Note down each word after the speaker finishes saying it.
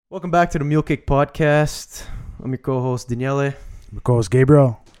Welcome back to the Mule Kick Podcast. I'm your co-host Daniele. My co-host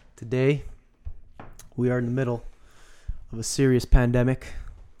Gabriel. Today, we are in the middle of a serious pandemic,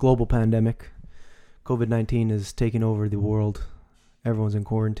 global pandemic. COVID-19 is taking over the world. Everyone's in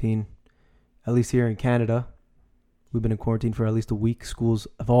quarantine. At least here in Canada, we've been in quarantine for at least a week. Schools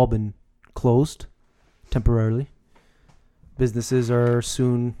have all been closed temporarily. Businesses are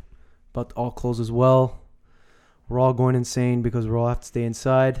soon about to all close as well. We're all going insane because we all have to stay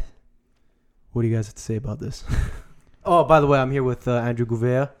inside. What do you guys have to say about this? Oh, by the way, I'm here with Andrew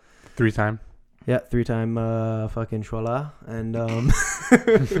Gouveia. 3-time. Yeah, 3-time fucking Shola. And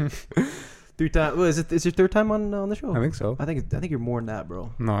 3-time. Is it your third time on the show? I think so. I think you're more than that,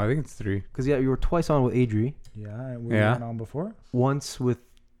 bro. No, I think it's 3. Because you were twice on with Adri. Yeah, we went on before. Once with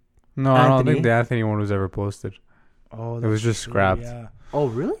No, I don't Anthony? think the Anthony one was ever posted. Oh, It was just scrapped. Yeah. Oh,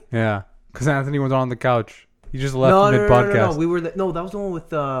 really? Yeah, because Anthony was on the couch. He just left mid-podcast. No. We were that was the one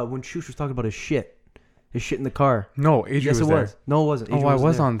with when Shush was talking about his shit in the car. No, Adrian Yes, was it there. was. No, it wasn't. Oh, Adrian I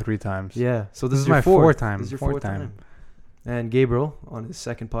was there. on 3 times. Yeah. So This is is your my fourth time. This is your Fourth fourth time. time. And Gabriel on his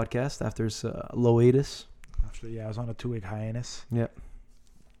second podcast after his Loatus. Actually, yeah, I was on a 2-week hiatus.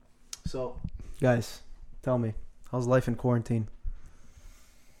 So, guys, tell me, how's life in quarantine?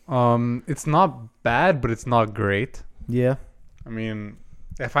 It's not bad, but it's not great. Yeah. I mean,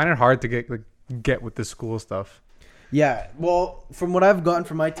 I find it hard to get with the school stuff. Yeah. Well, from what I've gotten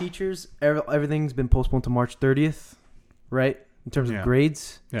from my teachers, everything's been postponed to March 30th, right? In terms of Yeah.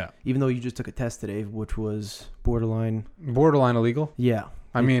 grades. Yeah. Even though you just took a test today, which was borderline. Borderline illegal. Yeah.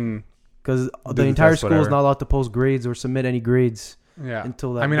 I mean, Because Do the the entire test, school is whatever. not allowed to post grades or submit any grades yeah.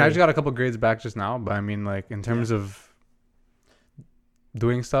 until that I mean, day. I just got a couple grades back just now, but I mean, like, in terms of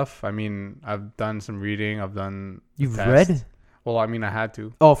doing stuff, I mean, I've done some reading. I've done You've test. read? Well, I mean, I had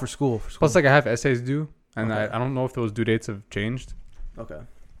to. Oh, for school. Plus, like, I have essays due, and Okay. I don't know if those due dates have changed. Okay.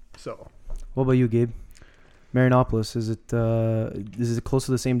 So, What about you, Gabe? Marianopolis, is it close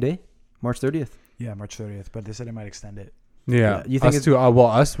to the same day? March 30th? Yeah, March 30th, but they said they might extend it. Yeah, you think us it's- too?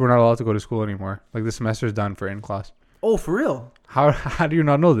 Us, we're not allowed to go to school anymore. Like, the semester's done for in class. Oh, for real? How do you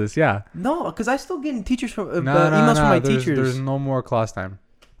not know this? Yeah. No, because I still get teachers from No, emails from my there's, teachers. There's no more class time.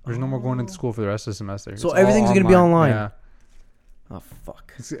 There's no more going into school for the rest of the semester. So It's everything's all gonna be online. Yeah. Oh,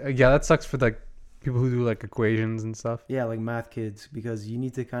 fuck. Yeah, that sucks for like people who do like equations and stuff. Yeah, like math kids, because you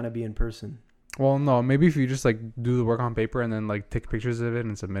need to kind of be in person. Well, no, maybe if you just like do the work on paper and then like take pictures of it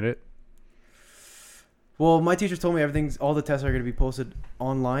and submit it. Well, my teacher told me all the tests are going to be posted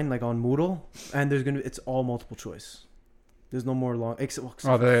online, like on Moodle, and it's all multiple choice. There's no more long, except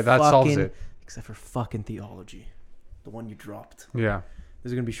That solves it. Except for fucking theology, the one you dropped. Yeah.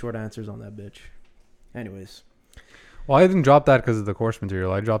 There's going to be short answers on that bitch. Anyways. Well, I didn't drop that because of the course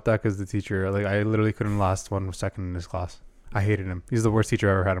material. I dropped that because the teacher, like, I literally couldn't last 1 second in his class. I hated him. He's the worst teacher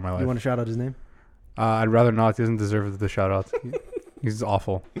I ever had in my life. You want to shout out his name? I'd rather not. He doesn't deserve the shout out. He's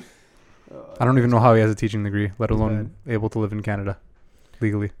awful. I don't even know how he has a teaching degree, let He's alone able to live in Canada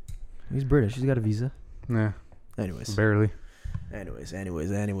legally. He's British. He's got a visa. Yeah, Anyways. barely. Anyways.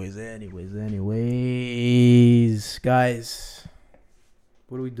 Guys.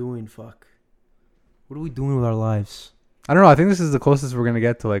 What are we doing? Fuck. What are we doing with our lives? I don't know. I think this is the closest we're gonna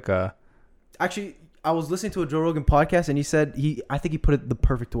get to like Actually, I was listening to a Joe Rogan podcast, and he said I think he put it the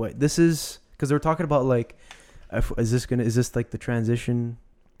perfect way. This is because they were talking about like, is this like the transition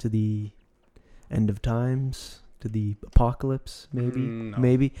to the end of times, to the apocalypse, maybe, No.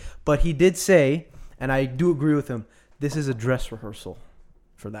 maybe. But he did say, and I do agree with him, this is a dress rehearsal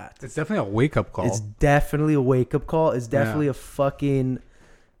for that. It's definitely a wake up call. It's definitely a wake up call. It's definitely a fucking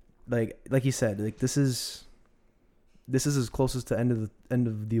like you said, like this is as close as to end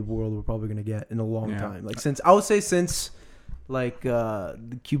of the world we're probably gonna get in a long time. Like since like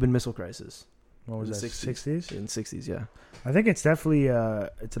the Cuban Missile Crisis. What was In that? the 60s? In 60s, yeah. I think it's definitely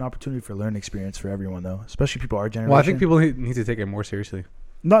it's an opportunity for learning experience for everyone, though, especially people our generation. Well, I think people need to take it more seriously.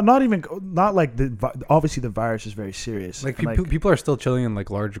 not like obviously the virus is very serious. Like, And, people are still chilling in like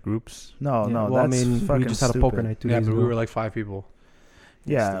large groups. no, Yeah, no. well, That's I mean, we fucking just had a stupid. poker night 2 Yeah, days but ago. we were like 5 people.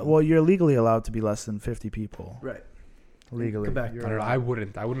 Yeah, Still. well, you're legally allowed to be less than 50 people. Right. Legally. Quebec. I don't know. I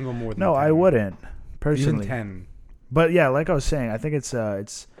wouldn't go more than No, 10. I wouldn't Even personally. 10. But yeah, like I was saying, I think it's a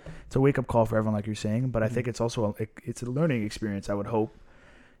wake up call for everyone, like you're saying. But I think it's also it's a learning experience. I would hope,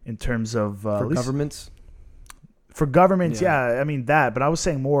 in terms of For at least governments. for governments. Yeah. Yeah, I mean that. But I was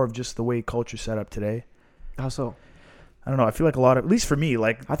saying more of just the way culture's set up today. How so? I don't know. I feel like a lot of, at least for me,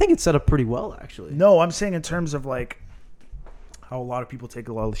 like I think it's set up pretty well, actually. no, I'm saying in terms of like how a lot of people take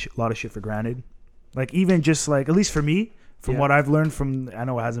a lot of shit for granted. Like even just like, at least for me, from Yeah. what I've learned from, I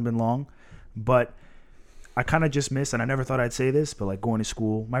know it hasn't been long, but I kind of just missed, and I never thought I'd say this, but like going to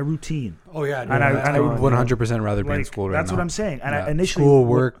school, my routine. Oh yeah, And I would would 100% rather be in Like, school right that's now. what I'm saying. And Yeah. I initially school,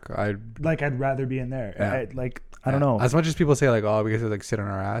 work, I'd rather be in there. Yeah. I don't know. As much as people say like, oh, we get to like sit on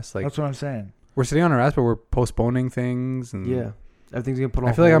our ass, like That's what I'm saying. we're sitting on our ass, but we're postponing things, and Yeah, everything's gonna put on.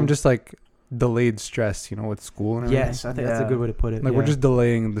 I feel like I'm hold. just like delayed stress, with school and everything. Yes, I think that's a Yeah. good way to put it. Like yeah. we're just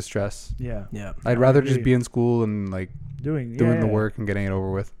delaying the stress. Yeah, Yeah. I'd I rather just agree. be in school and like doing doing the work and getting it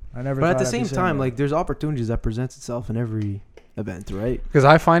over with. I never. But at thought the I'd be same saying time, that. like there's opportunities that presents itself in every event, right? Because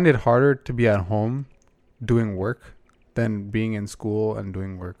I find it harder to be at home doing work than being in school and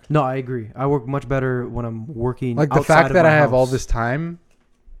doing work. No, I agree. I work much better when I'm working. Like the outside fact of that my I have all house. this time,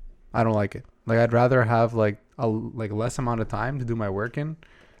 I don't like it. Like I'd rather have like a less amount of time to do my work in,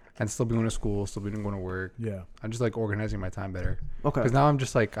 and still be going to school, still be going to work. yeah, I'm just like organizing my time better. Okay. Because now I'm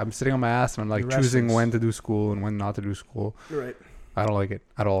just like I'm sitting on my ass and I'm like You're choosing restless. when to do school and when not to do school. Right. I don't like it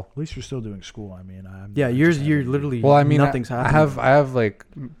at all. at least you're still doing school. I mean, Yeah, you're literally. Well, I mean, nothing's I happening. have like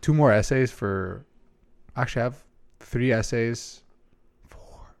 2 more essays for. Actually, I have 3 essays.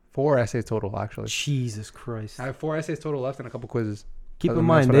 4 essays total. Actually, Jesus Christ. I have 4 essays total left and a couple quizzes. Keep That's in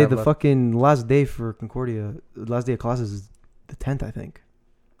what I mind, have the left. fucking last day for Concordia, the last day of classes is the 10th, I think.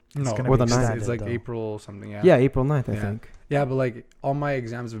 No, gonna Or the be 9th. extended, It's like though. April something. Yeah. Yeah, April 9th, I Yeah. think. Yeah, but like all my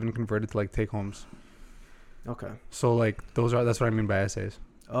exams have been converted to like take homes. Okay. So like that's what I mean by essays.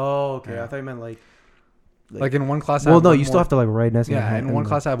 Oh, okay. Yeah. I thought you meant like. Like in one class. I Well, have no, one you still more- have to like write an essay. Yeah, in one and-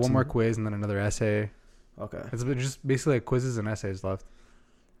 class I have one more some- quiz and then another essay. Okay. It's just basically like quizzes and essays left.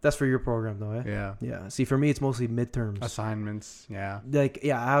 That's for your program, though, eh? Yeah. Yeah. See, for me, it's mostly midterms. Assignments. Yeah. Like,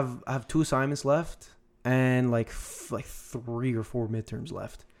 yeah, I have 2 assignments left, and like 3 or 4 midterms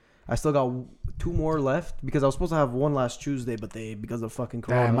left. I still got 2 more left because I was supposed to have one last Tuesday, but because of fucking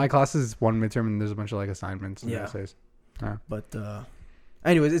Corona. Yeah, my class is one midterm and there's a bunch of like assignments and Yeah. essays. But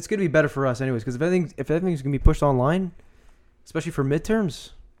anyways, it's gonna be better for us, anyways, because if everything's gonna be pushed online, especially for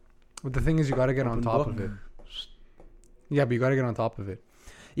midterms. But the thing is, you got to get on Open top book. of it. Yeah, but you got to get on top of it.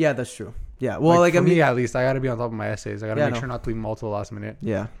 Yeah, that's true. Yeah, well, like for I mean, me at least, I got to be on top of my essays. I got to Yeah, make no. sure not to leave them all to the last minute.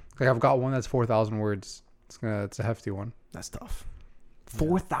 yeah, Like I've got one that's 4,000 words. It's a hefty one. that's tough.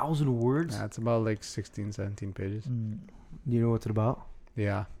 4,000 words. Yeah, it's about like 16, 17 pages. Mm. You know what's it about?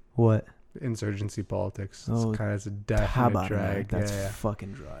 Yeah, What? insurgency politics. Oh, It's kind of it's a How definite about drag. That's yeah,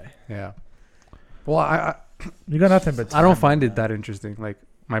 fucking dry. yeah. Well, I You got nothing but. I don't time, find it man. that interesting. Like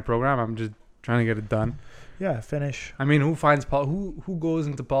my program, I'm just trying to get it done. Yeah, finish. I mean, who finds who goes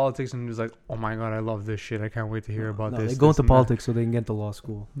into politics and is like, oh my god, I love this shit. I can't wait to hear about No, this. they go this, into and that." politics so they can get into law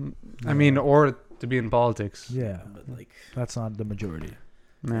school. I mean, or to be in politics. Yeah, But like, that's not the majority.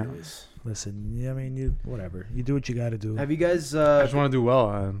 Yeah. anyways. Listen, yeah, I mean, you whatever. You do what you got to do. Have you guys? I just want to do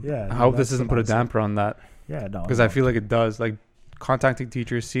well. Yeah, I hope that's this the doesn't put a mindset. damper on that Yeah, no. because I feel like it does. Like contacting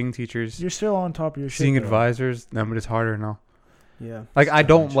teachers, seeing teachers, you're still on top of your shit. seeing though. advisors. No, but it's harder now. Yeah. Like I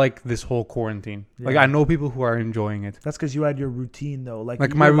don't challenge. like this whole quarantine. Like Yeah. I know people who are enjoying it. That's because you had your routine though. Like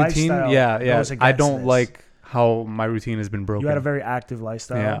Like your my routine, lifestyle yeah. goes I against don't this. like how my routine has been broken. You had a very active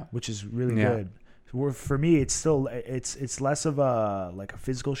lifestyle, Yeah. which is really Yeah. good. For me, it's still it's less of a like a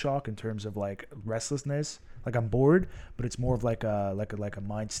physical shock in terms of like restlessness. Like I'm bored, but it's more of like a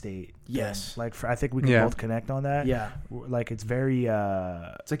mind state. thing. Yes. Like I think we can Yeah. both connect on that. Yeah. Like it's very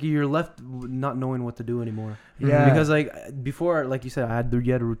It's like you're left not knowing what to do anymore. yeah Because like before, like you said,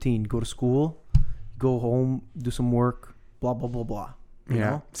 you had a routine: go to school, go home, do some work, blah blah blah blah. You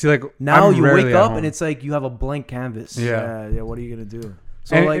know? See, like Now I'm you rarely wake at up home. and it's like you have a blank canvas. Yeah. yeah. What are you gonna do?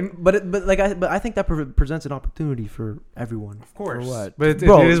 So And- like, and- but I think that presents an opportunity for everyone. of course, For what? but it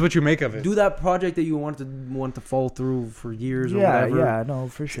Bro, is what you make of it. Do that project that you want to follow through for years or Yeah, whatever. yeah, no,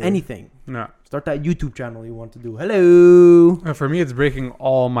 for sure. Anything. No, Start that YouTube channel you want to do. Hello. For me, it's breaking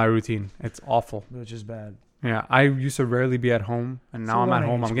all my routine. It's awful. Which is bad. Yeah, I used to rarely be at home, and It's now a I'm at learning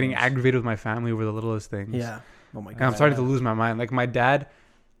home. I'm getting experience. aggravated with my family over the littlest things. Yeah. Oh my And god. I'm starting to lose my mind. Like my dad,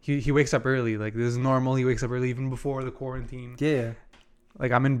 he wakes up early. Like this is normal. He wakes up early even before the quarantine. Yeah.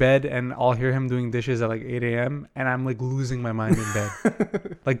 Like I'm in bed and I'll hear him doing dishes at like 8 a.m. and I'm like losing my mind in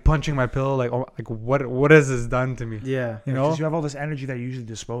bed, like punching my pillow. Like, oh, like what has this done to me? Yeah. You know? Because you have all this energy that you usually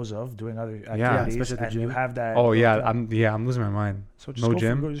dispose of doing other Yeah. activities, especially at the and gym. you have that. Oh yeah, I'm losing my mind. So just no go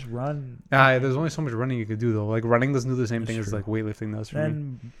gym? go just run. There's only so much running you could do though. Like running doesn't do the same That's thing as true. like weightlifting does for me.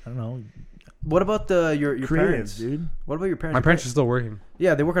 Then I don't know. What about your Creative, parents? dude. What about your parents? My parents are still working.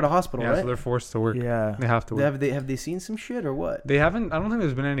 Yeah, they work at a hospital, Yeah, right? so they're forced to work. Yeah. They have to work. Have they seen some shit or what? They haven't. I don't think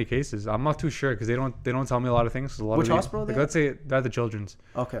there's been any cases. I'm not too sure because they don't tell me a lot of things. 'Cause a lot Which of hospital are Like they let's say they're at the Children's,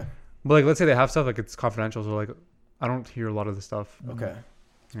 Okay. but like let's say they have stuff like it's confidential. So like I don't hear a lot of the stuff. Okay.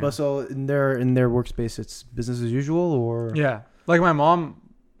 Yeah. But so in their workspace, it's business as usual, or Yeah, like my mom,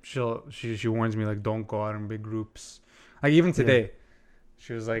 she warns me like don't go out in big groups. Like even today,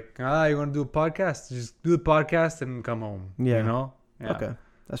 she was like, you want to do a podcast? Just do the podcast and come home. Yeah. You know. Yeah. Okay,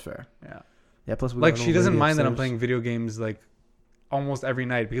 that's fair. Yeah. Yeah. Plus, we Like got an she old doesn't lady mind that I'm upstairs. playing video games like almost every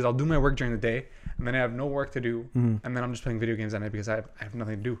night because I'll do my work during the day and then I have no work to do Mhm. and then I'm just playing video games at night because I have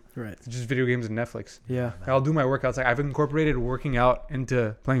nothing to do. Right. It's just video games and Netflix. Yeah. Like, I'll do my workouts. Like I've incorporated working out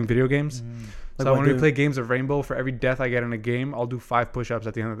into playing video games. Like So what, when we doing- play games of Rainbow, for every death I get in a game, I'll do 5 push-ups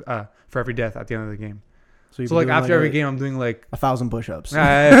at the end of for every death at the end of the game. you've So been like doing, after every a game, I'm doing like 1,000 push-ups. if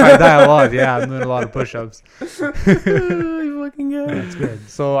I die a lot, yeah, I'm doing a lot of push-ups. You fucking guy. That's good.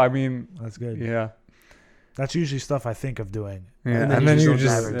 So I mean, That's good. yeah. That's usually stuff I think of doing. Yeah, And and then then you you just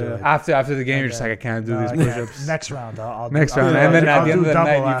just don't ever do it. after the game, And you're just then- like I can't do No, these I can't. push-ups. Next round, I'll Next do, round, I'll and do- then at I'll the end do of the double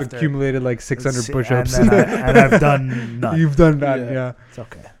night, you've after. accumulated like 600 And push-ups. then I've done none. You've done that, Yeah. yeah. It's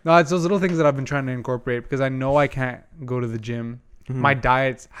okay. No, it's those little things that I've been trying to incorporate because I know I can't go to the gym. Mhm. My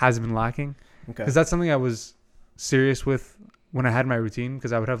diet has been lacking Okay. because that's something I was serious with when I had my routine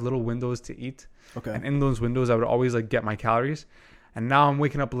because I would have little windows to eat. Okay. And in those windows, I would always like get my calories. And now I'm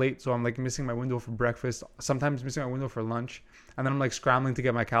waking up late, so I'm like missing my window for breakfast. Sometimes missing my window for lunch, and then I'm like scrambling to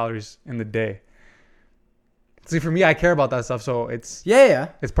get my calories in the day. See, for me, I care about that stuff, so it's Yeah.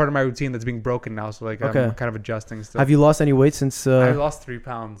 part of my routine that's being broken now. So like Okay. I'm kind of adjusting still. Have you lost any weight since? I lost 3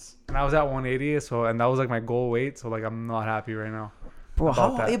 pounds, and I was at 180, and that was like my goal weight. So like I'm not happy right now. Bro,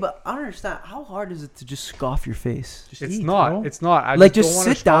 about that. Hey, but I don't understand. How hard is it to just scoff your face? Just It's eat, not. bro. It's not. I Like, just just don't want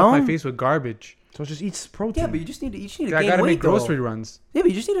to sit stuff my down. face with garbage. So just eat protein. Yeah, but you just need to I gain gotta weight. make grocery though. runs. Yeah,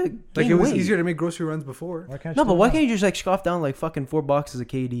 but you just need to gain Like it was weight. easier to make grocery runs before. Why can't No, do but why that? can't you just like scoff down like fucking 4 boxes of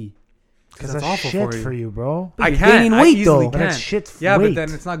KD? Because that's that's awful shit for for you. you, bro. But I you're can't. gaining I weight, easily though. But can. it's shit. Yeah, weight. but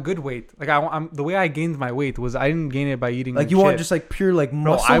then it's not good weight. Like I'm the way I gained my weight was I didn't gain it by eating. Like you shit. want just like pure like Bro,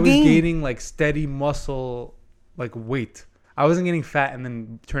 muscle I was gain? gaining like steady muscle, like weight. I wasn't getting fat and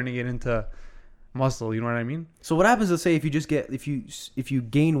then turning it into muscle. You know what I mean? So what happens? Let's say if you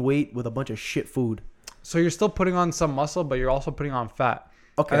gain weight with a bunch of shit food. So you're still putting on some muscle, but you're also putting on fat.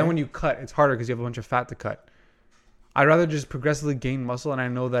 Okay. And then when you cut, it's harder because you have a bunch of fat to cut. I'd rather just progressively gain muscle, and I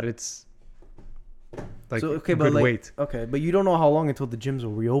know that it's like So, okay, but good like- weight. Okay, but you don't know how long until the gyms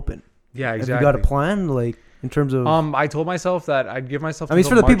will reopen. Yeah, exactly. Have you got a plan, like in terms of? I told myself that I'd give myself. I mean, it's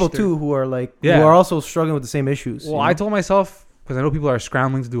for until the people March too who are like Yeah. who are also struggling with the same issues. Well, I told myself because I know people are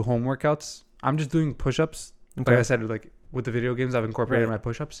scrambling to do home workouts. I'm just doing push-ups. Okay. Like I said, like with the video games, I've incorporated Right. my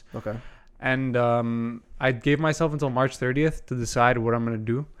push-ups, Okay. and I gave myself until March 30th to decide what I'm gonna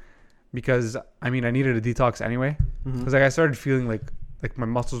do, because I mean I needed a detox anyway. Mhm. Because like I started feeling like my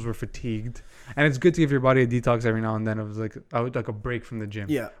muscles were fatigued, and it's good to give your body a detox every now and then. It was like like a break from the gym.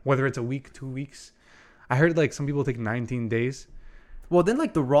 Yeah. Whether it's a week, 2 weeks. I heard like some people take 19 days. Well, then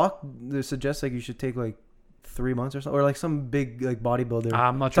like The Rock they suggest like you should take like 3 months or something, or like some big like bodybuilder.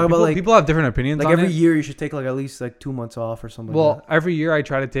 I'm not Talk sure. about, People, like- people have different opinions. like on every it. year you should take like at least like 2 months off or something. Well, like every year I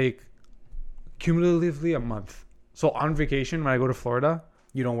try to take cumulatively a month. So on vacation when I go to Florida, that.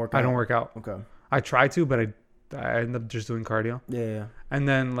 You don't work. I out. don't work out. Okay. I try to, but I end up just doing cardio. Yeah. And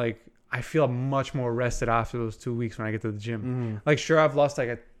then like I feel much more rested after those 2 weeks when I get to the gym. Mm-hmm. Like sure, I've lost like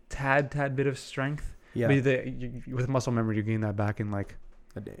a tad bit of strength. Yeah. But with muscle memory, you gain that back in like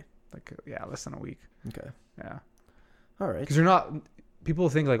A day. less than a week. Okay. Yeah, All right. because you're not. People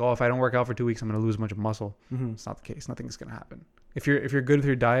think like, oh, if I don't work out for 2 weeks, I'm gonna lose a bunch of muscle. Mm-hmm. It's not the case. Nothing's gonna happen. If you're good with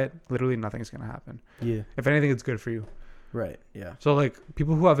your diet, literally nothing's gonna happen. Yeah. If anything, it's good for you. Right. Yeah. So like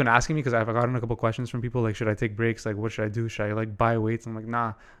people who have been asking me, because I've gotten a couple questions from people like, should I take breaks? Like, what should I do? Should I like buy weights? I'm like,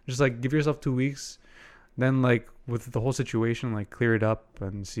 nah. Just like give yourself 2 weeks. Then like with the whole situation, like clear it up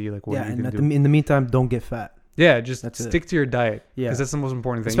and see like what yeah. you And can do. in the meantime, don't get fat. Yeah, just That's it. stick to your diet. Yeah. Because that's the most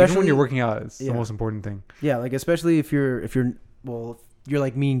important thing. Even when Especially- you're working out, it's the yeah. most important thing. Yeah. Like especially if you're well, if you're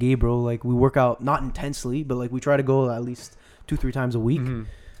like me and Gabriel. Like we work out not intensely, but like we try to go at least 2-3 times a week. Mhm.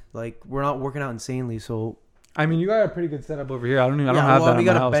 Like we're not working out insanely, so I mean, you got a pretty good setup over here. I don't have well, that. we in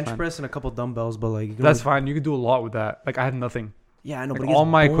got my a house, bench man. press and a couple dumbbells, but like you can That's only- fine. You could do a lot with that. Like I had nothing. Yeah, I know, Like, but it gets all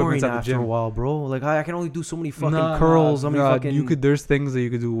my boring equipment's at the after gym. a while, bro. Like I can only do so many fucking Nah, curls. nah, So many nah, fucking. you could. There's things that you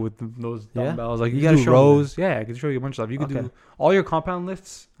could do with those Yeah? dumbbells. Like You you, gotta could do show me rows. Yeah, I could show you a bunch of stuff. You could Okay. do all your compound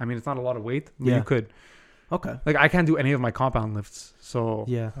lifts. I mean, it's not a lot of weight, but Yeah. you could. Okay. Like I can't do any of my compound lifts. So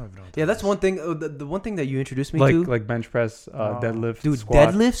Yeah. I don't even know what Yeah, that that's is. one thing. The one thing that you introduced me like to, bench press, Oh. deadlift, dude,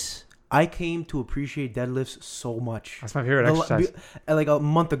 squat. deadlifts. I came to appreciate deadlifts so much. That's my favorite The- exercise. Like a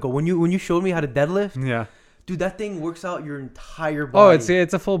month ago, when you showed me how to deadlift, Yeah. dude, that thing works out your entire body. Oh,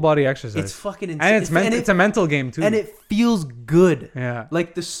 it's a full body exercise. it's fucking insane. and it's a mental game too. and it feels good. yeah.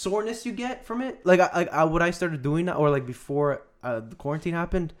 Like the soreness you get from it. Like what I started doing, or like before the quarantine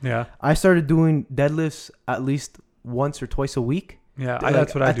happened, Yeah. I started doing deadlifts at least once or twice a week, Yeah, Like,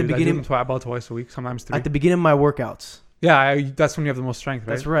 that's what I at the do. I do beginning- them about twice a week, sometimes 3. At the beginning of my workouts. Yeah, that's when you have the most strength,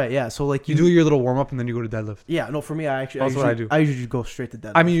 right? That's right. Yeah. So like You do your little warm up and then you go to deadlift. Yeah. No, for me, That's what I do. I usually go straight to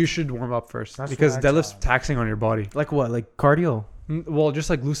deadlift. I mean, you should warm up first That's because what I deadlift's try. taxing on your body. like what? Like cardio. Well,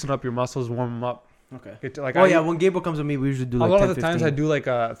 just like loosen up your muscles, warm them up. Okay. Get to, like, Oh yeah. When Gabriel comes with me, we usually do a like lot 10, of the times 15. I do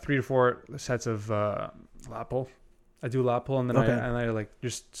like 3 to 4 sets of lat pull. I do lat pull and then Okay. I like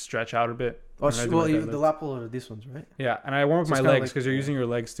just stretch out a bit. Oh, and I do well, my the deadlift. lap pull are these ones, right? Yeah, and I warm up So my it's kinda legs like- because you're using your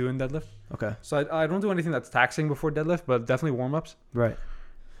legs too in deadlift. Okay. So I don't do anything that's taxing before deadlift, but definitely warm ups. Right.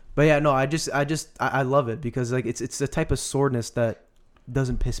 But yeah, no, I love it because like it's the type of soreness that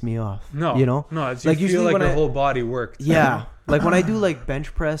doesn't piss me off. No, You know? no, it's Like, you feel usually like when your I- whole body worked. Yeah. Like when I do like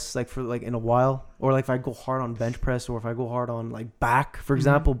bench press, like for like in a while, or like if I go hard on bench press, or if I go hard on like back, for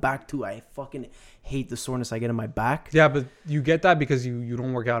example, back too, I fucking hate the soreness I get in my back. Yeah, but you get that because you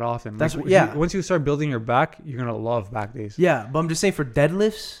don't work out often. That's Like, what- yeah. Once you start building your back, you're gonna love back days. Yeah, but I'm just saying for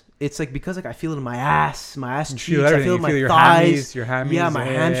deadlifts, it's like because like I feel it in my ass You cheeks, feel I everything. feel it You in my feel your thighs. hammies, your hammies. Yeah, my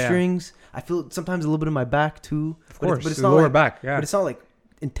yeah. hamstrings. I feel it sometimes a little bit in my back too. Of course, but it's the not lower like, back. Yeah, But it's not like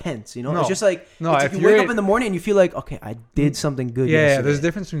intense, you know. No. It's just like No, it's if like you you're wake in- up in the morning and you feel like, okay, I did something good. yeah. yesterday. There's a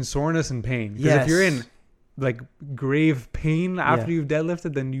difference between soreness and pain. Because Yes. if you're in like grave pain after Yeah. you've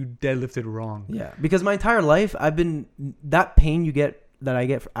deadlifted, then you deadlifted wrong. Yeah, because my entire life I've been that pain you get that I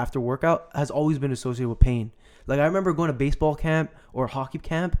get after workout has always been associated with pain. Like I remember going to baseball camp or hockey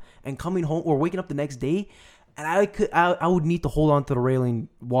camp and coming home or waking up the next day, and I would need to hold on to the railing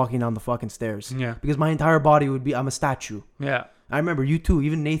walking down the fucking stairs Yeah, because my entire body would be I'm a statue. yeah. I remember you too,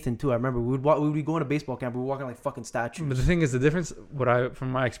 even Nathan too. I remember we would be going to baseball camp. We were walking like fucking statues. But the thing is, the difference, from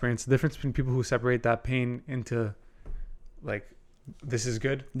my experience, the difference between people who separate that pain into, like, this is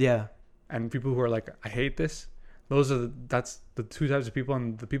good, Yeah, and people who are like, I hate this. That's the two types of people,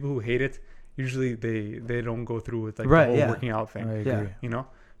 and the people who hate it usually they don't go through with like Right, the whole yeah. working out thing. I agree. Yeah. You know,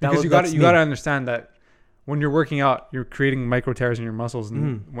 That because was- you got that's you me. got to understand that when you're working out, you're creating micro tears in your muscles,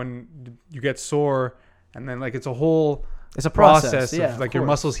 and Mhm. when you get sore, and then like it's a whole it's a process, process. Yeah, of like your course.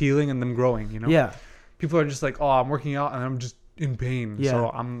 muscles healing and them growing. You know, Yeah, people are just like, oh, I'm working out and I'm just in pain, Yeah. so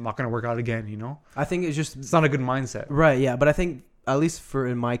I'm not gonna work out again. You know, I think it's just it's not a good mindset. right. Yeah, but I think at least for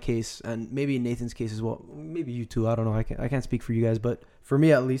in my case and maybe in Nathan's case as well, maybe you too. I don't know. I can't speak for you guys, but for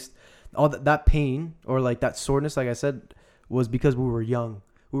me at least, all that pain or like that soreness, like I said, was because we were young.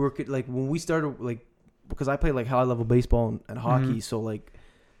 We were like when we started like because I played like high level baseball and hockey, Mhm. so like.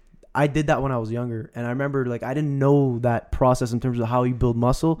 I did that when I was younger, and I remember like I didn't know that process in terms of how you build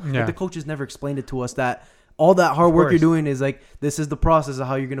muscle. Yeah. Like, the coaches never explained it to us that all that hard Of work you're course. doing is like this is the process of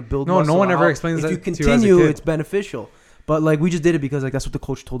how you're gonna build No, muscle. no one ever how- explains if that you to you as a continue, kid. it's beneficial. But like we just did it because like that's what the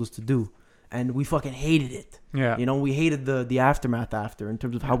coach told us to do, and we fucking hated it. Yeah, You know, we hated the aftermath after in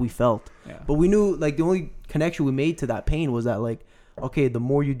terms of how we felt. yeah. But we knew like the only connection we made to that pain was that like, okay, the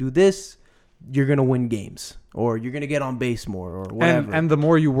more you do this, you're gonna win games, or you're gonna get on base more, or whatever. And the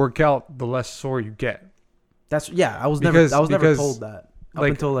more you work out, the less sore you get. that's I was Because- never because, told that up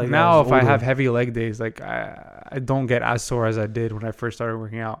Like until like now, was if I older. have heavy leg days, like I don't get as sore as I did when I first started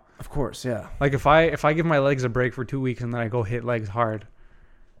working out. of course, yeah, Like if I give my legs a break for 2 weeks and then I go hit legs hard,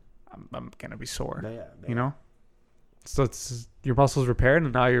 I'm gonna be sore. yeah, You know, so it's your muscles repaired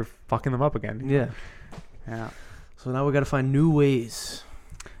and now you're fucking them up again. yeah. Yeah, So now we got to find new ways.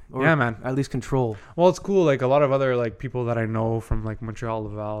 Or yeah, man. at least control. Well, it's cool. Like a lot of other like people that I know from like Montreal,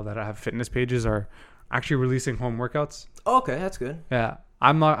 Laval, that have fitness pages are actually releasing home workouts. Okay, that's good. Yeah,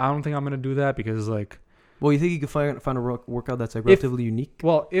 I don't think I'm gonna do that because like, Well, you think you could find a workout that's like If- relatively unique?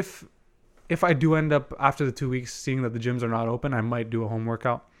 well, if I do end up after the 2 weeks seeing that the gyms are not open, I might do a home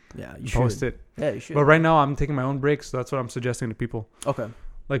workout, Yeah, you post should. it. Yeah, you should. But right now I'm taking my own breaks, so that's what I'm suggesting to people. Okay.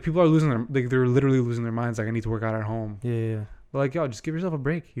 Like people are they're literally losing their minds. Like I need to work out at home. Yeah. But like yo, just give yourself a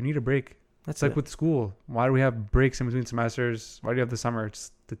break. You need a break. That's It's like it. with school. Why do we have breaks in between semesters? Why do you have the summer?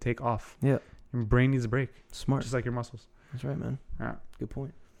 It's to take off. Yeah. Your brain needs a break, Smart. just like your muscles. That's right, man. Yeah. Good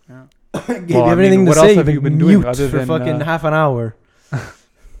point. Yeah. Gabe, Well, you I have mean, anything what to else say? have You've you been been doing mute other for than, fucking half an hour.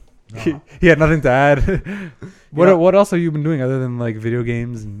 No. He had nothing to add. What Yeah. what else have you been doing other than like video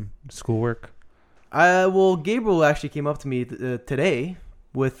games and schoolwork? Well, Gabriel actually came up to me today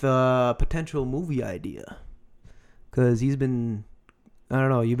with a potential movie idea. Because he's been, I don't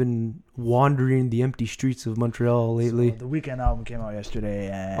know, you've been wandering the empty streets of Montreal lately. So the Weekend album came out yesterday,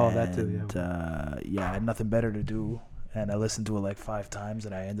 and Oh, that too, yeah, I had nothing better to do, and I listened to it like 5 times,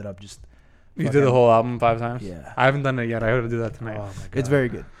 and I ended up just You did the whole album 5 times. yeah. I haven't done it yet. I gotta do that tonight. Oh my God. It's very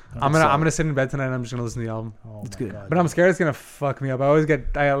good. I'm gonna sit in bed tonight and I'm just gonna listen to the album. Oh It's my good. God, But I'm dude. scared it's gonna fuck me up.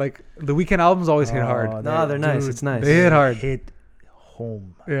 I like the Weekend albums always hit hard. Oh, No, they're nice. dude, It's nice. They hit hard. Hit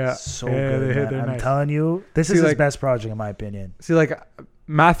home. Yeah. So Yeah, good, man. they're I'm nice. telling you, this See, is his like- best project in my opinion. See, like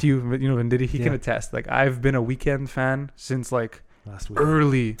Matthew, Venditti, he can Yeah. attest. Like I've been a Weekend fan since like Last week.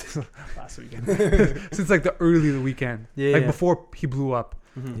 early last weekend, since like the early the Weekend, Yeah, like yeah. before he blew up.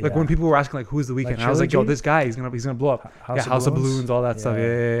 Mhm. Like when people were asking like who's the Weekend, Like I was like, yo, Trilogy? this guy, he's gonna blow up. House of Balloons, all that stuff.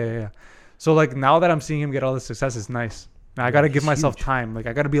 Yeah. Yeah. So like now that I'm seeing him get all this success, it's nice. Now I Yeah, gotta give he's myself huge. time. Like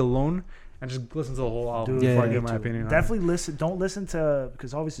I gotta be alone and just listen to the whole album Dude, before I yeah, give me my too. opinion. Definitely listen. Don't listen to,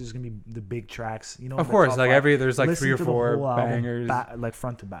 because obviously there's gonna be the big tracks. You know, Of the course, top like five. there's like Listen 3 or to the 4 whole album bangers. like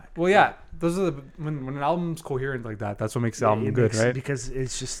front to back. Well, yeah, those are the when an album's coherent like that. That's what makes the album It good, makes- right? Because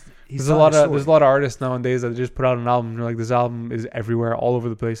it's just he's There's a telling lot of story. artists nowadays that just put out an album. They're like, this album is everywhere, all over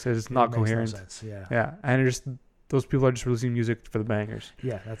the place. It's It not makes no coherent. sense, Yeah, Yeah, and it's just those people are just releasing music for the bangers.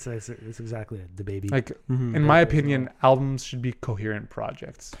 yeah, that's exactly it. The baby. Like Mhm. in my as well. opinion, albums should be coherent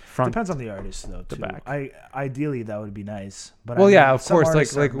projects. Front. Depends on the artist though. to Too. back. Ideally that would be nice, but Well, I mean, yeah, of some course, like-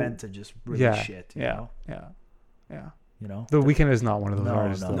 artists are like- meant to just release yeah, shit. You yeah, know? yeah. You know. The Weeknd is not one of those no,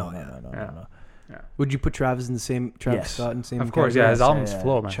 artists. no, though. no, No, no, yeah. no, Yeah. no, no. Would you put Travis in the same Travis Yes. Scott in the same? Of course, yeah. category? His albums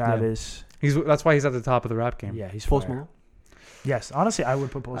flow, man. Travis. That's why he's at the top of the rap game. Yeah, he's Post fire. Malone. Yes, honestly, I would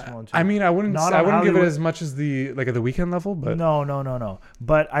put Post Malone too. I mean, I wouldn't Not I on wouldn't give it Hollywood. as much as the like at the Weeknd level, but no.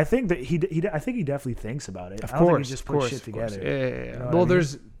 But I think that I think he definitely thinks about it. of I don't course, think he just of puts course, shit of course. together. Yeah. You know what Well, I mean?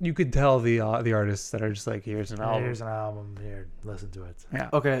 there's you could tell the artists that are just like, here's an album. Here's an album. Here, listen to it. Yeah.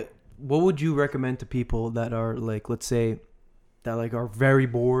 Okay, what would you recommend to people that are like, let's say, that like are very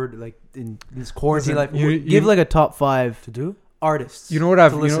bored, like in this quarantine Listen, life? you- Give you- like a top 5 To do? artists. You know what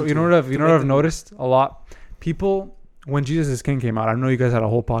I've to you listen know you to, know what I've to you know make what I've them- noticed a lot. People when Jesus is King came out, I know you guys had a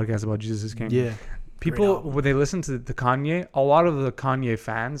whole podcast about Jesus is King. Yeah, People album. when they listen to the Kanye, a lot of the Kanye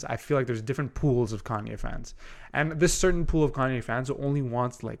fans, I feel like there's different pools of Kanye fans, and this certain pool of Kanye fans who only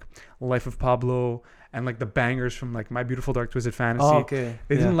wants like Life of Pablo and like the bangers from like My Beautiful Dark Twisted Fantasy. oh, okay.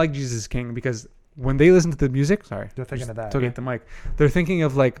 They yeah. didn't like Jesus is King because when they listen to the music, sorry, They're thinking of that. took it the mic. They're thinking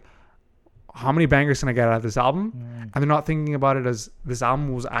of like, how many bangers can I get out of this album? And they're not thinking about it as this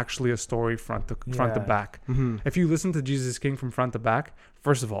album was actually a story front to Yeah. back. Mhm. If you listen to Jesus King from front to back,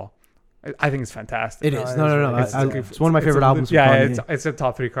 first of all, I think it's fantastic. It No, is. it No, is no, no. really It's, good. it's one of my favorite albums. From Yeah, Kanye. it's a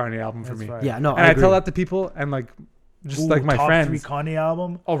top 3 Kanye album for me. Yeah, no, And I agree. tell that to people, and like, just like my top friends. 3 Kanye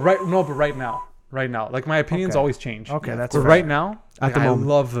album. Oh, but right now, like my opinions Okay. always change. Okay, that's But fair. right now, At like, the I moment.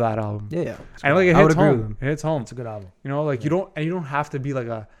 love that album. Yeah, yeah. And like it I would hits agree with home. him. It hits home. It's a good album. You know, like you don't have to be like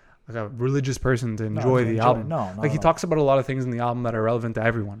a religious person to No, enjoy to the enjoy album. it. No, Like he no. talks about a lot of things in the album that are relevant to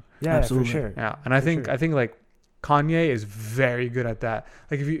everyone. Yeah, Absolutely. for sure. Yeah, and I For think sure. I think like Kanye is very good at that.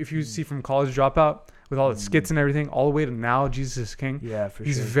 Like if you see from College Dropout with all the skits and everything, all the way to now Jesus is King, Yeah, for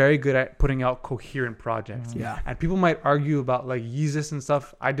he's sure. very good at putting out coherent projects. Yeah. And people might argue about like Yeezus and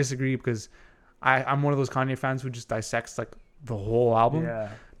stuff. I disagree because I'm one of those Kanye fans who just dissects like the whole album. Yeah,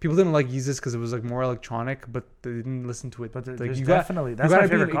 People didn't like Yeezus because it was like more electronic, but they didn't listen to it. but like there's you got definitely you that's gotta my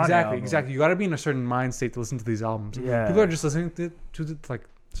be favorite in, Kanye exactly album. exactly. You got to be in a certain mind state to listen to these albums. Yeah, People are just listening to the like.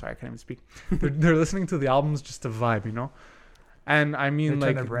 Sorry, I can't even speak. They're listening to the albums just to vibe, you know. And I They mean, turn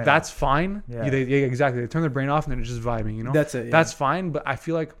like their brain that's fine. Yeah. Yeah, exactly. They turn their brain off and they're just vibing, you know. That's it. Yeah. That's fine, but I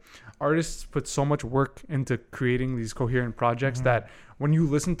feel like artists put so much work into creating these coherent projects Mhm. that when you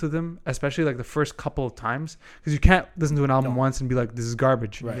listen to them, especially like the first couple of times, because you can't listen to an album No. once and be like, "This is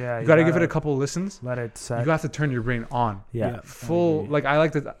garbage." Right. Yeah, You got to give it a couple listens. Let it set. You have to turn your brain on. Yeah, Yeah. Full. agree. Like I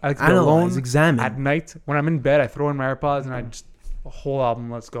like to be analyze, alone examine. at night when I'm in bed. I throw in my AirPods and I just the whole album.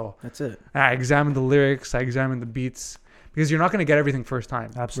 Let's go. That's it. And I examine the lyrics. I examine the beats because you're not gonna get everything first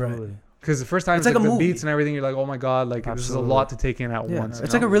time. Absolutely. Because the first time It's it's like like a the movie. beats and everything, you're like, oh my god, like this is a Absolutely. lot to take in at Yeah. once. It's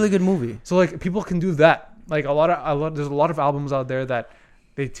you like a know? really good movie. So like people can do that. Like there's a lot of albums out there that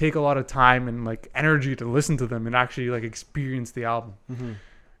they take a lot of time and like energy to listen to them and actually like experience the album. Mm-hmm.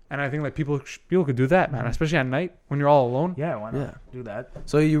 And I think like people could do that, man, Mhm. especially at night when you're all alone. Yeah, why not Yeah. do that?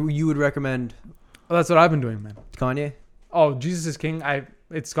 So you would recommend Well, that's what I've been doing, man. Kanye? Oh, Jesus is King.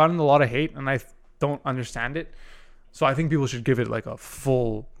 It's gotten a lot of hate and I don't understand it. So I think people should give it like a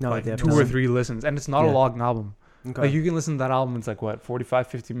full No, like they have 2 or to. 3 listens. And it's not a Yeah. long album. Okay. Like you can listen to that album. It's like what 45,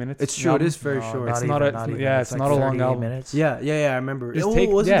 50 minutes. It's the true. It album? is very No, short. It's even, not a- even. yeah, it's like not a long 38 album. Minutes. Yeah, I remember. Just It take-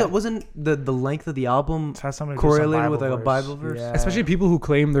 wasn't yeah. wasn't the length of the album It has something to do with some correlated with like a verse. Bible verse? Yeah. Especially people who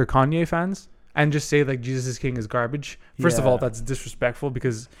claim they're Kanye fans and just say like Jesus is King is garbage. First of Yeah. all, that's disrespectful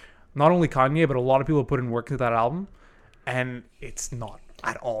because not only Kanye but a lot of people put in work to that album, and it's not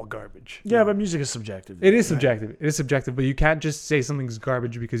at all garbage. Yeah, but music is subjective. It is right? subjective. It is subjective, but you can't just say something's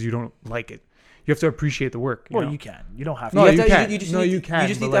garbage because you don't like it. You have to appreciate the work. You Well, know? you can. You don't have to. No, have you to- can't. just No, need, you can, You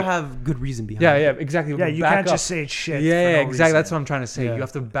just but, need like- to have good reason behind Yeah, it. yeah, exactly. Yeah, you Back can't up. just say shit. Yeah, for no exactly. That's what reason. I'm trying to say. Yeah. You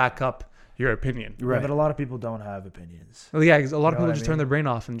have to back up your opinion. Yeah, Right. but a lot of people don't have opinions. Well, yeah, 'cause a lot You of know people what I just turn mean? their brain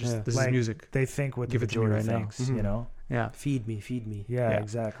off and just Yeah. this Like, is music. They think what Give the it to me majority right now. thinks, Mhm. you know? Yeah. Feed me, feed me. Yeah, Yeah.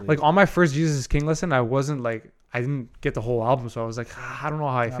 exactly. Like on my first Jesus is King listen, I wasn't like I didn't get the whole album, so I was like, I don't know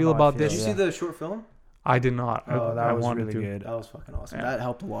how I don't feel know how I about feel, Did this. you yeah. see the short film? I did not. oh, that I was wanted really to. good. That was fucking awesome. Yeah. That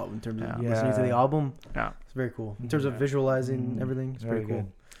helped a lot in terms of Yeah. listening to the Yeah. album. Yeah. It's very cool. In terms of Yeah. visualizing Mm. everything, it's Very pretty cool.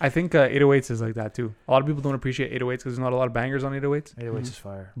 good. I think 808s is like that too. A lot of people don't appreciate 808s because there's not a lot of bangers on 808s, 808s Mhm. is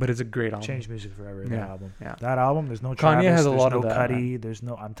fire. but it's a great album. Changed music forever. Yeah, That album. yeah. That album. There's no Kanye Travis. has a there's lot no of that, Cudi. There's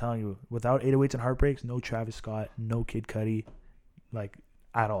no. I'm telling you, without 808s and Heartbreaks, no Travis Scott, no Kid Cudi, like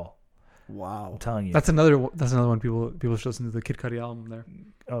at all. Wow. I'm telling you. That's another one people should listen to, the Kid Cudi album there.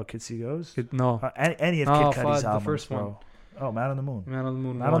 Oh, Kid See Goes. No, Any of No, Kid Cudi's the albums, first bro. one. Oh, Man on the Moon. Man on the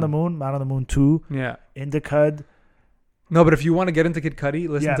Moon. Man on the Moon. Man on the Moon 2. Yeah. Indicud. No, but if you want to get into Kid Cudi,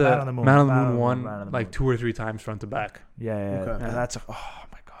 listen Yeah, to Man on the Moon. Man on the Man on Moon the 1 Moon, Man on the like Moon. 2 or 3 times front to back. Yeah, yeah. Okay. And that's oh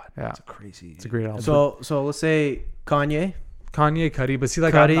my god. Yeah. That's a crazy. It's a great album. So let's say Kanye. Kanye, Cudi, but see,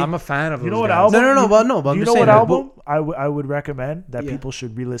 like Cudi. I'm a fan of You those know what guys. album? But I'm you just know saying what that- album I would recommend that Yeah. people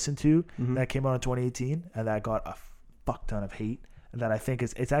should re-listen to Mhm. that came out in 2018 and that got a fuck ton of hate and that I think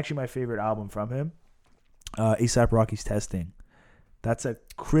it's actually my favorite album from him. A$AP Rocky's Testing. That's a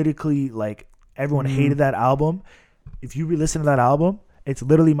critically like everyone Mhm. hated that album. If you re-listen to that album, it's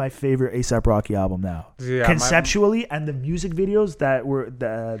literally my favorite A$AP Rocky album now. Yeah, Conceptually and the music videos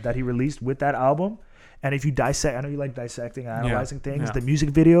that he released with that album. And if you dissect, I know you like dissecting and analyzing things. yeah. The music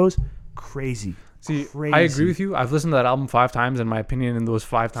videos, crazy. See, Crazy. I agree with you. I've listened to that album 5 times, and my opinion in those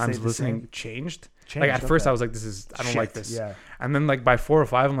 5 times Stayed of the listening same? changed. Changed, Like at first, okay. I was like, I don't like Shit, this. Yeah, And then like by 4 or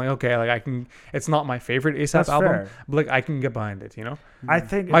 5, I'm like, okay, like I can. It's not my favorite A$AP that's album, fair. but like I can get behind it. You know, I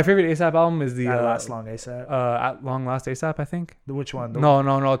think my favorite A$AP album is the At Last Long ASAP. At Long Last A$AP. I think. Which one?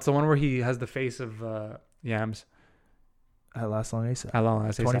 No, it's the one where he has the face of Yams. At Last Long ASAP. At Long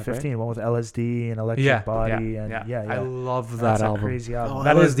Last A$AP. 2015, one with LSD and Electric Yeah, Body and yeah. I love that That's album. a crazy album. Oh,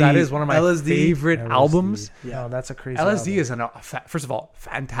 That is one of my LSD. favorite LSD. albums. Yeah. No, that's a crazy LSD album. is first of all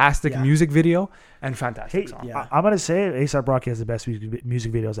fantastic Yeah. music video and fantastic Hey, song. Yeah. I'm gonna say A$AP Rocky has the best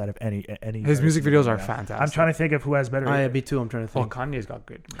music videos out of any. His music videos are yeah. fantastic. I'm trying to think of who has better. Me too. I'm trying to Oh, think. Kanye's got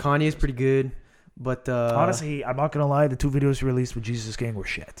good. Kanye's pretty good, but Honestly, I'm not gonna lie. The 2 videos he released with Jesus King were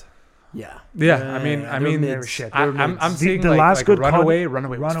shit. yeah. Yeah, I mean, they were mids. shit. I'm seeing The like, last like good Runaway. Kanye-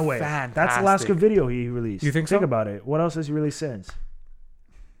 Runaway. Was fantastic. That's the last good video he released. You think Think so? about it. What else has he released since?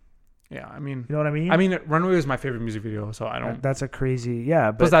 Yeah, I mean, You know what I mean? Runaway was my favorite music video, so I don't. That's a crazy.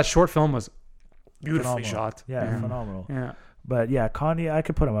 Yeah, Plus, but that short film was beautifully phenomenal. shot. Yeah, phenomenal. Yeah. But yeah, Kanye, I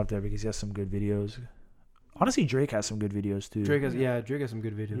could put him up there because he has some good videos. Honestly, Drake has some good videos too. Drake has some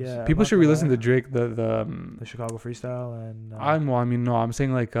good videos. Yeah. People I'm should not gonna re-listen lie. to Drake. The Chicago Freestyle and I'm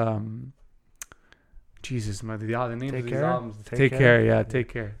saying like Jesus, the names Take of these Care? albums. Take Take Care? Care, yeah, Yeah. Take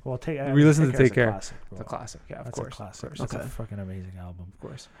Care. well, Re-listen to Care's Take Care. a classic, bro. It's a classic, yeah, of That's course. a classic. Of That's course. a fucking amazing album. Of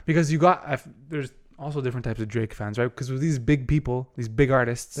course. Because you got there's also different types of Drake fans, right? Because with these big people, these big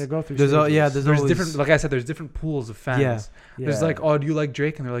artists, They go through. There's stages. there's always- different. Like I said, there's different pools of fans. Yeah. There's like, oh, do you like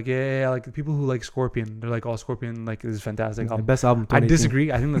Drake? And they're like, yeah. Like the people who like Scorpion, they're like, oh, Scorpion, like is fantastic The album. best album. I 2018.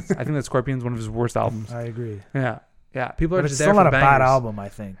 disagree. I think that Scorpion's one of his worst albums. I agree. Yeah. People are But it's just still there not for a bangers. bad album. I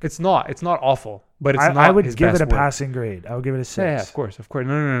think. It's not awful, but it's not. I would his give it best a work. passing grade. I would give it a 6. Yeah, of course.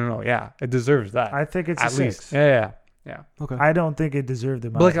 No. Yeah, it deserves that. I think it's at a least. 6. Yeah. Okay. I don't think it deserved the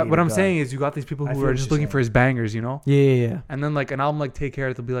amount. But of like hate what it I'm got. saying is, you got these people I who feel are what just you're looking saying. for his bangers, you know. Yeah. And then like an album like Take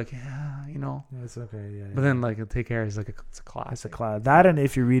Care, they'll be like, yeah, you know. Yeah, it's okay. Yeah. But then like Take Care is like it's a classic. it's a class. That and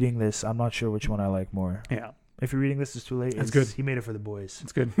If You're Reading This, I'm not sure which one I like more. Yeah, If You're Reading This is too late. It's good. He made it for the boys.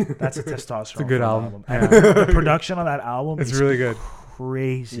 it's good. That's a testosterone. It's a good filled album. And Yeah. the production on that album It's is really good.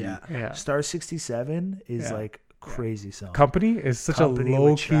 crazy. Yeah. Yeah. Star 67 is Yeah. like crazy song. Company is such Company a with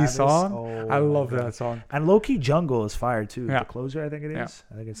low key Travis. song. Oh I my love God. that song. And Low Key Jungle is fire too. Yeah. The closer, I think it is.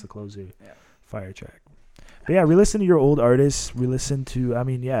 Yeah. I think it's the closer. Yeah. Fire track. But yeah, re-listen to your old artists. Re-listen to.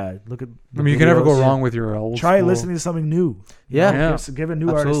 Look at. I mean, you can never go videos. wrong with your old. Try school. listening to something new. Yeah. Yeah. Give a new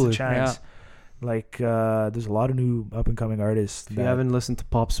artist Absolutely. a chance. Like there's a lot of new up and coming artists. If you haven't listened to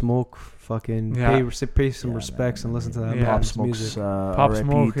Pop Smoke, fucking Yeah. pay some Yeah, respects man. and listen to that Yeah. Pop man's Smoke's music. Pop RIP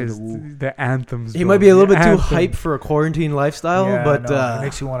Smoke to is the Wu. the anthems. He bro. might be a little The bit too anthem. hype for a quarantine lifestyle, Yeah, but no, it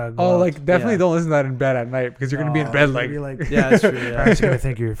makes you want to. Oh, like definitely Yeah. don't listen to that in bed at night because you're gonna be in bed like. yeah, that's true. Yeah. Parents are gonna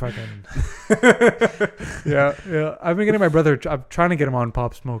think you're fucking. yeah. I've been getting my brother. I'm trying to get him on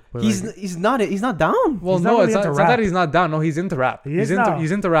Pop Smoke, but he's like, he's not down. well, he's not no, really it's not into that rap. he's not down. No, he's into rap. He is he's into now.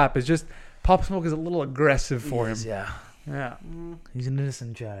 he's into rap. It's just Pop Smoke is a little aggressive for him. Yeah, Yeah. he's an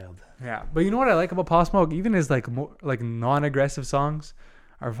innocent child. Yeah. But you know what I like about Pop Smoke? Even his like more like non-aggressive songs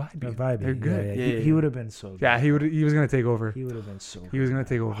are vibey. They're vibey. They're good. Yeah, Yeah, He yeah. would have been so. Good. Yeah, he was gonna take over. He would have been so. He was good, gonna man.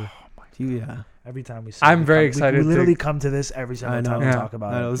 take over. Oh my Yeah. Every time we see I'm we very come- excited We to- literally come to this every single I know. time we Yeah. talk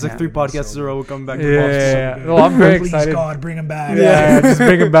about I it. know. There's Yeah. like 3 podcasts in a row. We're coming back to Yeah, Bob's. yeah, good. yeah. Well, I'm very Please, excited. God, bring him back. Yeah, just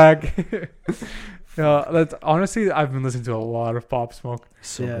bring it back. That's honestly, I've been listening to a lot of Pop Smoke.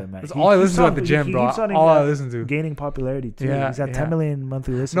 So Yeah. good, man. That's He all I keeps listen to at on- the he gym, bro. keeps on, All I listen to. gaining popularity too. Yeah, He's at yeah. 10 million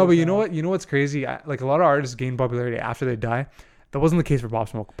monthly listeners. No, but you know now. what? You know what's crazy? Like a lot of artists gain popularity after they die. That wasn't the case for Pop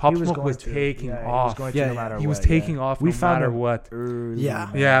Smoke. Pop He was Smoke going was to. taking Yeah, he was off. going to Yeah, no yeah. matter He was what, taking yeah. off We no found matter him what. early, Yeah. man.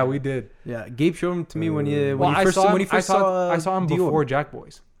 Yeah, we did. Yeah. Gabe showed him to me when Well, he I first saw when he him, first saw I saw him Dior. before Jack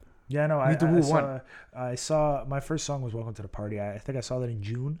Boys. Yeah, no, Meet the Woo I saw my first song was "Welcome to the Party." I think I saw that in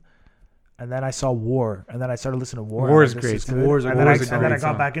June, and then I saw "War," and then I started listening to "War." War and is this great. good. War's a and then great I, song. and then I Great got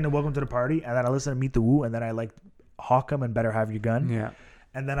song. back into "Welcome to the Party," and then I listened to "Meet the Woo," and then I liked "Hawk'em" and "Better Have Your Gun," Yeah,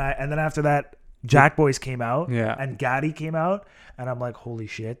 and then after that, Jack Boys came out, yeah. and Gotti came out, and I'm like, "Holy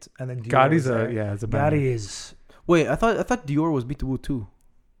shit!" And then Dior Gotti's was there. it's a band. Gotti is. Wait, I thought Dior was Beat the Woo too.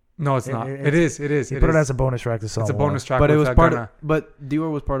 No, it's It- not. it- It is. It is. He It put is. it as a bonus track to sell. It's a more. bonus track. But it with was part Gunna. of. But Dior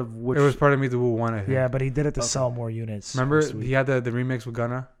was part of which? It was part of Meet the Woo 1, I think. Yeah, but he did it to Okay. sell more units. Remember, Sweet. he had the remix with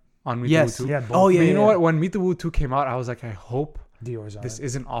Gunna on Meet Yes. the Woo 2. Yeah, both. Oh yeah. But you know yeah. what? When Meet the Woo 2 came out, I was like, I hope Dior's on this it.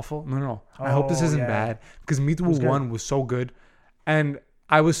 isn't awful. No. I hope this Oh, isn't yeah. bad. Because Meet the It Woo was good. 1 was so good. And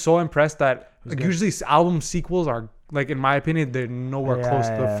I was so impressed that was like, good. usually album sequels are, like, in my opinion, they're nowhere Yeah, close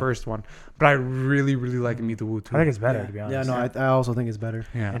to the yeah. first one. But I really, really like Meet the Woo 2. I think it's better yeah. to be Yeah, honest. no, I also think it's better.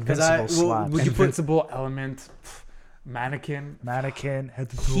 yeah. And- Because Invincible slaps. would you put Invincible, Element, Mannequin. Mannequin, head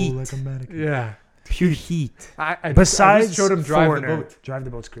to toe Heat. like a mannequin. Yeah. pure heat? I Besides, just showed him Drive Foreigner. the Boat. Drive the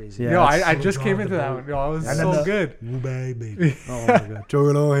boat's crazy. Yeah. Yo, that's I so just came Drive into the that Boat. one. Yo, it was And then so the- good. Woo baby. Oh my god,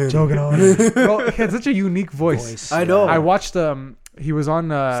 joking on him. Joking on. Bro, he had such a unique voice. I know. I watched he was on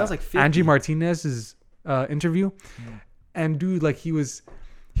Sounds like 50. Angie Martinez's interview, and dude, like he was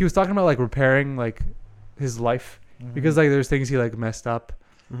talking about like repairing like his life because like there's things he like messed up,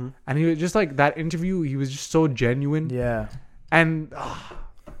 Mhm. and he was just like that interview. He was just so genuine, Yeah. and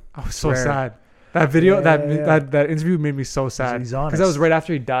I was so Rare. sad. That video, Yeah. that interview made me so sad He's because honest. that was right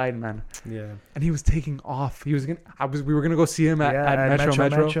after he died, man. Yeah. And he was taking off. We were gonna go see him at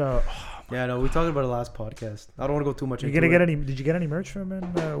Metro. Yeah, no, we talked about it last podcast. I don't want to go too much You into gonna it. get any? Did you get any merch from him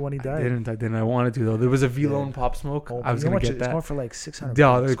when he I died? didn't. I wanted to though. There was a V-Lone Yeah. Pop Smoke. Oh, I was you know gonna what? get It's that. going for like 600. Yeah,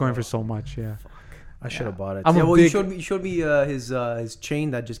 bucks, they're going bro. for so much. Yeah. I should have bought it. I'm Yeah, a well, big- you showed me his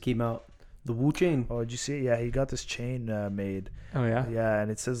chain that just came out, the Wu chain. Oh, did you see it? Yeah, he got this chain made. Oh yeah. Yeah,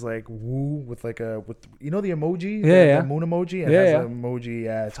 and it says like "woo" with like a with you know the emoji, Yeah. the moon emoji, and Yeah, it has yeah. an emoji.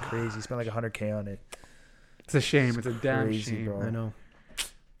 Yeah, it's crazy. He spent like 100K on it. It's a shame. It's a damn crazy, shame. bro. I know.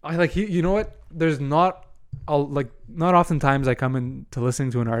 I like you know what? There's not not oftentimes I come into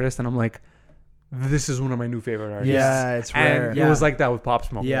listening to an artist and I'm like, this is one of my new favorite artists. Yeah, it's rare. And Yeah. it was like that with Pop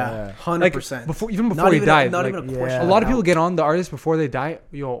Smoke. Yeah, Yeah. 100%. Before he not he even died. not like, even a Yeah. question. a lot of people about get on the artist before they die.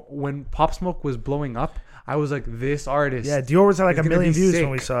 Yo, when Pop Smoke was blowing up, I was like, this artist. Yeah, Dior was at like It's a gonna million be views sick.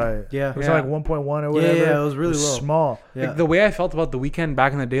 when we saw it. Yeah. It was Yeah. like 1.1 or Yeah, whatever. yeah, it was really low. small. Yeah. Like, the way I felt about The Weeknd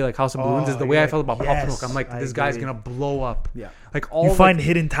back in the day, like House of Balloons, is the way I yeah, felt about Pop yes, Smoke. I'm like, I this guy's agree. gonna blow up. Yeah. Like all You find like,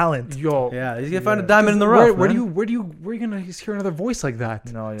 hidden talent. yo, Yeah, he's gonna find a Yeah. diamond in the rough. where man. where you gonna hear another voice like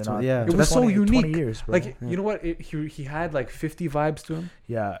that? No, you're So, not. yeah. It was so 20 unique. years, bro. Like you know what? He had like 50 vibes to him,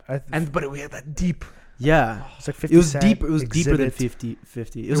 yeah, but it had that deep. Yeah. it's like 50 It was Cent, deep. It was deeper than Exhibit.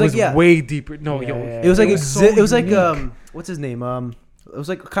 50. It was like way deeper. No, Yeah, yo, yeah, It was like it was so it was like unique. what's his name? It was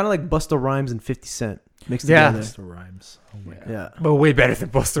like kind of like Busta Rhymes and 50 Cent mixed Yeah. together. Mr. Rhymes. Oh my God. Yeah. but way better than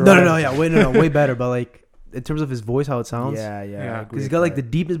Busta No, Rhymes. yeah, way better. But like in terms of his voice, how it sounds, Yeah, yeah. Yeah. I agree because he's with got like that. the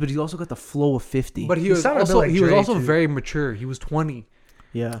deepness, but he's also got the flow of 50. But he He was sounded a bit also like he was Dre, also too. very mature. He was 20.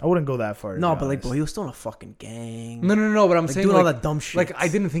 yeah. I wouldn't go that far. to No, be but like, honest. bro, he was still in a fucking gang. No. But I'm like saying doing like, all that dumb shit. like I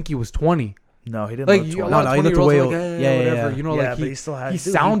didn't think he was 20. no, he didn't. Like look you, 20. a No, lot no, of he looked 20-year-olds way are old. like, eh, Yeah, whatever. yeah. You know, yeah, like but he still had. he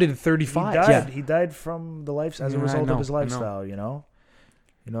dude, sounded 35. He died. Yeah. He died from the life as a Yeah, I result know, of his I know. lifestyle.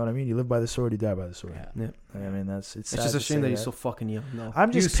 You know what I mean? You live by the sword, you die by the sword. Yeah. I mean, it's It's just a shame that he's so fucking young. No.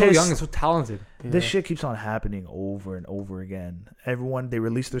 I'm He's just so pissed. young and so talented. This Yeah. shit keeps on happening over and over again. Everyone, they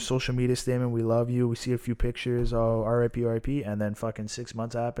release their social media statement. We love you. We see a few pictures. Oh, RIP, RIP. And then fucking 6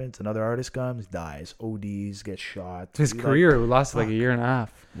 months happens. Another artist comes, dies, ODs, gets shot. His Like, career lasted like a fuck. year and a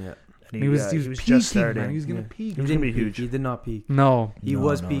half. Yeah. and He was peaking, just starting. man. He was gonna Yeah. peak. He was gonna be didn't peak. huge. He did not peak. No, He No,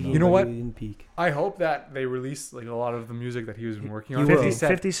 was no, peaking. no. You know but what? He didn't peak. I hope that they release like a lot of the music that he was working on. He 50, will. He said,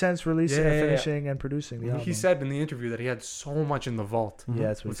 50 Cent's releasing Yeah, and yeah, yeah. finishing and producing the album. he said in the interview that he had so much in the vault. Mhm. Yeah,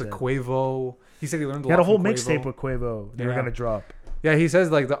 that's what With he the said. Quavo, he said he learned a He had lot a whole from mixtape Quavo. with Quavo. They were Yeah. gonna drop. Yeah, he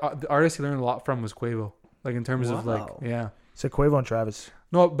says like the artist he learned a lot from was Quavo. Like in terms of like Wow. yeah. So Quavo and Travis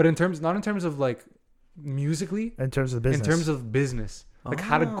No, but not in terms of like musically, in terms of business. in terms of business. Like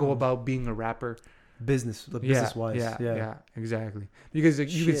how to go Oh. about being a rapper. business wise. Yeah, exactly. Because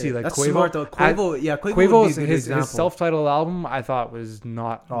like, you can see like that's Quavo. smart though. Quavo's Quavo's his his example. self-titled album I thought was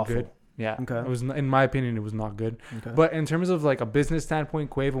not Awful. good. Yeah, Okay. it was in my opinion it was not good. Okay. But in terms of like a business standpoint,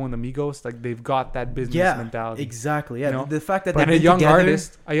 Quavo and the Migos, like they've got that business yeah, mentality. exactly. Yeah, You know? the fact that And they've been together,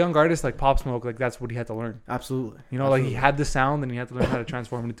 a young artist like Pop Smoke, like that's what he had to learn. absolutely. You know, like he Absolutely. had the sound and he had to learn how to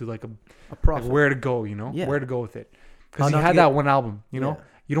transform it into like a like prophet. where to go. You know, Yeah. where to go with it. How Because he not to had get- that one album. You know, Yeah.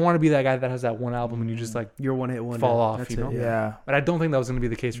 you don't want to be that guy that has that one album and you just like. Your one hit wonder. fall off, That's you it, know? Yeah. But I don't think that was going to be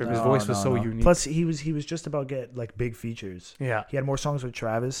the case for him. His No, voice was no, so no. unique. Plus, he was just about to get like big features. Yeah. He had more songs with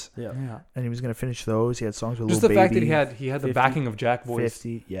Travis, Yeah. Yeah. and he was gonna finish those. He had songs with Just Lil the fact that Baby, he had the 50, backing of Jack Boys.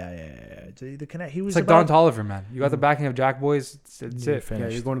 50. Yeah. The connect. He was It's like about Don Toliver, man. You got the backing of Jack Boys. It's Yeah, it. Yeah,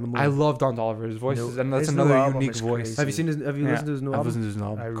 finished. you're going to the moon. I love Don Toliver. His voice No, is, and that's his new another album unique is voice. crazy. Have you seen his? Have you Yeah. listened to his new I've album? listened to his new I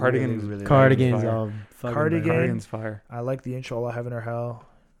album. really, Cardigan. really Cardigans. Fire. Fucking Cardigan. banger. Cardigan's fire. I like the intro. All I Have in Our Hell.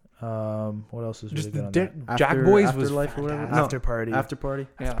 What else is really Just good on the that? Jack After- Boys was Afterlife or whatever. fantastic. No, After Party. After party.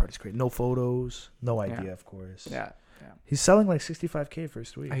 Yeah. After Party's great. No photos. No Yeah. idea, of course. Yeah. He's selling like 65K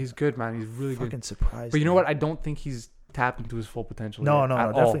first week. He's good, man. He's really good. fucking surprised. But you know me. what? I don't think he's tapped into his full potential. No, yet no, at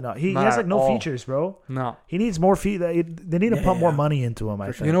no, definitely all. not. He Not has at like no all. features, bro. No. He needs more feet. They need to pump more money into him. I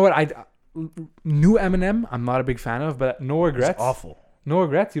For think. You know what? New Eminem, I'm not a big fan of, but No It's Regrets. awful. No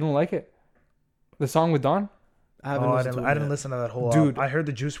Regrets. You don't like it? The song with Don? I haven't I listened to it didn't yet. listen to that whole. Dude. I heard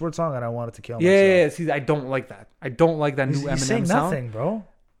the Juice WRLD song and I wanted to kill Yeah, myself. yeah, yeah. See, I don't like that. I don't like that He's, new he's Eminem saying sound. nothing, bro.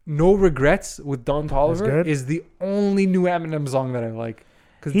 No Regrets with Don Toliver good? is the only new Eminem song that I like.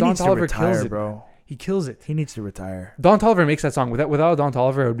 Because He Don needs to Toliver retire, kills it, bro. He kills it. He needs to retire. Don Toliver makes that song. Without Don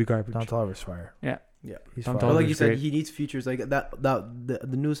Toliver, it would be garbage. Don Toliver's fire. Yeah. Yeah. He's Don fire. But like Toliver's you said, great. he needs features like that. The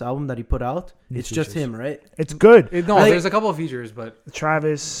newest album that he put out, Needs it's just features. him, right? It's good. No, Like- there's a couple of features, but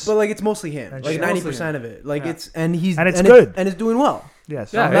Travis. But like it's mostly him. And Like shit. 90% of it. Like Yeah. it's and he's And it's good. and it's doing well.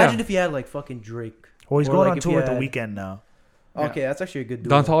 Yes. Yeah, Imagine if he had like fucking Drake. Well, he's Or, going like, on if tour he with The had- Weeknd now. Yeah. Okay, that's actually a good duo.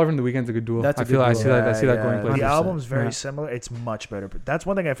 Don Toliver and The Weeknd's a good duo. That's a I feel good I duo. see that. I see that Yeah, going yeah. places. The album's very Yeah. similar. It's much better. But that's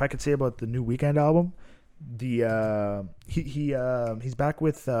one thing. If I could say about the new Weeknd album, he's back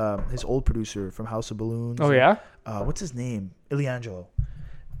with his old producer from House of Balloons. Oh yeah. What's his name? Iliangelo.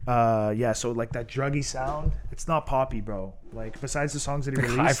 Yeah. So like that druggy sound. It's not poppy, bro. Like besides the songs that he Like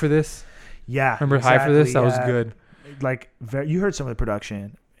released. High for This. Yeah. Remember High for This? That was yeah. good. Like you heard some of the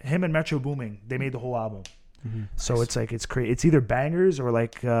production. Him and Metro Booming, they made the whole album. Mhm. So it's like it's crazy. It's either bangers or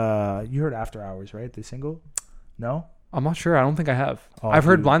like you heard After Hours, right? The single. No. I'm not sure. I don't think I have. Oh, I've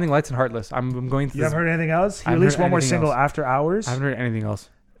heard dude. Blinding Lights and Heartless. I'm going to You this. haven't heard anything else? He I haven't released heard one more anything single, else. After Hours. I haven't heard anything else.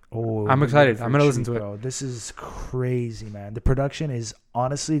 Oh, I'm you're excited. in for I'm a gonna listen treat, to it. bro. This is crazy, man. The production is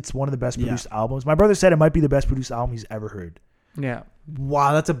honestly, it's one of the best Yeah. produced albums. My brother said it might be the best produced album he's ever heard. Yeah.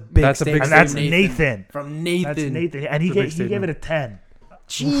 Wow, that's a big That's a big statement. And that's statement. Nathan. From Nathan. That's Nathan, and he That's a big gave statement. it a 10.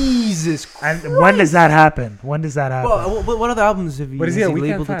 Jesus Christ. And when does that happen? When does that happen? Well, what other albums have you? But is he has a Weeknd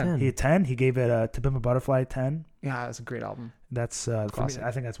labeled fan? a 10? He had 10. He gave it To Pimp a Butterfly 10. Yeah, it's a great album. That's for me, Classic.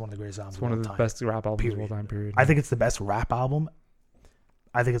 I think that's one of the greatest albums. It's one of the all time. best rap albums Period. of all time. Period. I think it's the best rap album.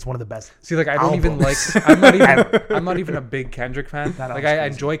 I think it's one of the best. See, like I don't even like. albums. I'm not even a big Kendrick fan. That Like album's I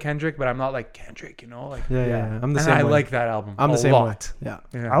crazy. enjoy Kendrick, but I'm not like Kendrick. You know, like. Yeah, Yeah. I'm the And same I way. like that album. I'm the a same lot. way. Yeah.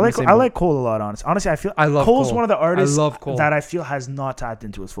 Yeah. I like same I way. like Cole a lot. Honestly, I feel I love Cole's Cole. one of the artists I love Cole. that I feel has not tapped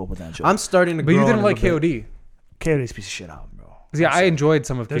into his full potential. I'm starting to. But you grow didn't a like little bit. KOD. KOD's a piece of shit album, bro. Yeah, I enjoyed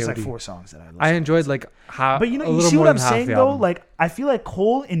some of There's KOD. like 4 songs that I listen I enjoyed like how. But you a know, you little see more what I'm than half saying the though? album. Like I feel like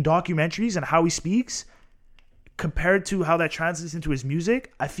Cole in documentaries and how he speaks compared to how that translates into his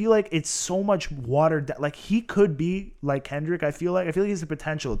music, I feel like it's so much watered down. Like he could be like Kendrick. I feel like he has the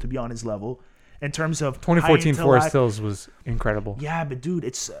potential to be on his level in terms of 2014 high Forest intellect. Hills was incredible. Yeah, but dude,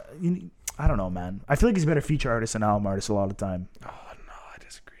 it's I don't know, man. I feel like he's a better feature artist than album artist a lot of the time. Oh no, I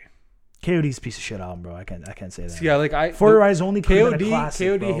disagree. KOD's a piece of shit album, bro. I can't say that. See, yeah, like I. For Your Eyes Only could have been a KOD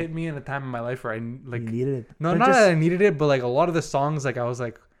classic, bro. hit me in a time in my life where I like. You needed it. No, But not just- that I needed it, but like a lot of the songs, like I was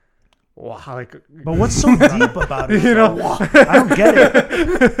like, wow, like. But what's so deep about it? You bro? know? I don't get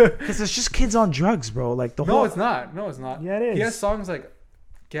it. Because it's just kids on drugs, bro. Like the whole. No, it's not. No, it's not. Yeah, it is. He has songs like.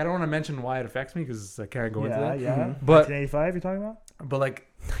 Okay, I don't want to mention why it affects me because I can't go into Yeah, that. yeah. But 1985, you're talking about? but like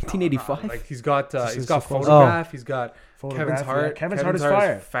 1985. like he's got This he's is got so close. Photograph. He's got Photograph, Kevin's Heart. yeah. Kevin's Heart is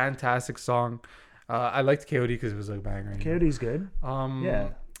fire. Fantastic song. I liked KOD because it was like a banger. you know? KOD's good. Yeah.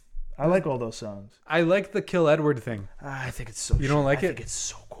 I like all those songs. I like the Kill Edward thing. I think it's so You don't like I it? think it's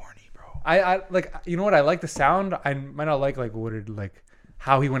so corny, bro. I like, you know what? I like the sound. I might not like what it like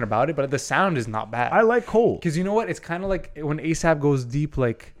how he went about it, but the sound is not bad. I like Cole. Because you know what? It's kind of like when ASAP goes deep,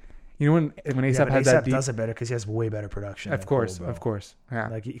 like you know when Yeah, ASAP but has ASAP that deep. does it better because he has way better production. Of than course, Cole, bro. of course, yeah.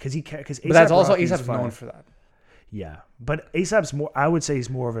 Like because he because but that's also ASAP's known for that. Yeah, but ASAP's more. I would say he's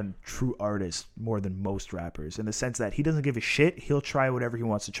more of a true artist more than most rappers in the sense that he doesn't give a shit. He'll try whatever he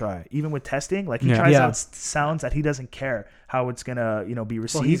wants to try, even with testing. Like he tries out sounds that he doesn't care how it's gonna be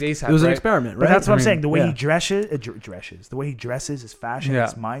received. Well, he's ASAP, It was right? an experiment, But right? that's what I'm saying. The way yeah. he dresses, the way he dresses, his fashion, Yeah.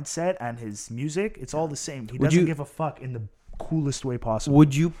 his mindset, and his music, it's all the same. He Would doesn't you- give a fuck in the coolest way possible.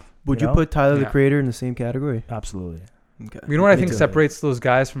 Would you You know? put Tyler the Yeah. Creator in the same category? Absolutely. Okay. You know what I Me think too. separates those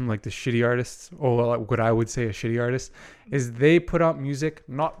guys from like the shitty artists, or like what I would say a shitty artist, is they put out music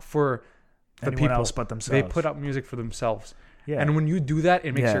not for the Anyone people. else but themselves. They put out music for themselves. Yeah. And when you do that,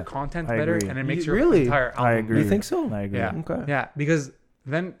 it makes Yeah, your content I better agree. and it makes You- your really? entire album I agree. You better. think so? I agree. Yeah. Okay. Yeah, because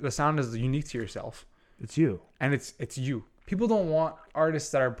then the sound is unique to yourself, It's you. and it's you. People don't want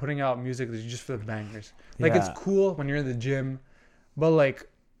artists that are putting out music that's just for the bangers. Like it's Yeah. cool when you're in the gym, but like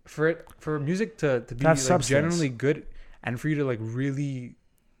for music to be have like substance. generally good, and for you to like really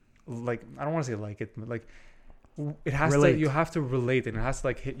like, I don't want to say like it, but like it has Relate. to, you have to relate, and it has to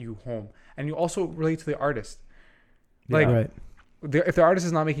like hit you home, and you also relate to the artist. Yeah. Like Right. if the artist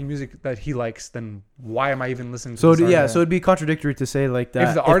is not making music that he likes, then why am I even listening to So this yeah, artist? so it'd be contradictory to say like that.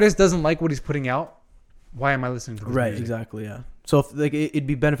 If the artist doesn't like what he's putting out, why am I listening to this right, music? exactly, yeah. So if, like it'd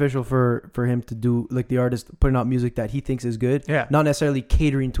be beneficial for him to do like the artist putting out music that he thinks is good, Yeah. not necessarily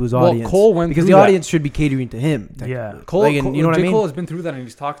catering to his Well, audience. Cole went because through the that. audience should be catering to him. Yeah. technically. Cole, Like, and you know what I J. mean? Cole has been through that, and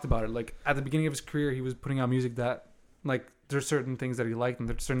he's talked about it. Like at the beginning of his career, he was putting out music that, like, there's certain things that he liked, and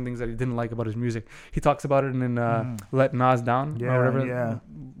there's certain things that he didn't like about his music. He talks about it in "Let Nas Down" Yeah, or whatever. yeah.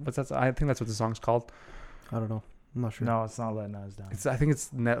 What's that? I think that's what the song's called. I don't know. I'm not sure. No, it's not letting us down. I think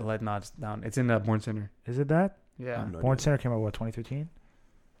it's "Let Nas Down." It's in Born Sinner. Is it that? Yeah, No Born idea. Center came out what 2013?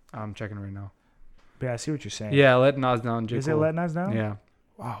 I'm checking right now. But yeah, I see what you're saying. Yeah, "Let Nas Down." J. Is Cole. it letting us down? Yeah,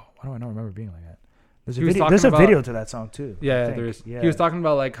 Wow. Why do I not remember being like that? There's a He was video. talking There's a about- video to that song too. I yeah, think. there is. Yeah. He was talking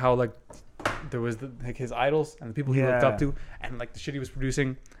about like how like there was like his idols and the people he looked Yeah. up to, and like the shit he was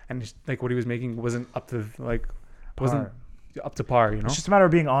producing and just, like what he was making wasn't up to like wasn't Par. up to par. You know. It's just a matter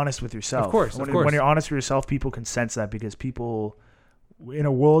of being honest with yourself. Of course, When, of course. when you're honest with yourself, people can sense that because people, in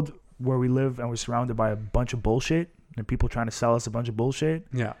a world where we live and we're surrounded by a bunch of bullshit and people trying to sell us a bunch of bullshit,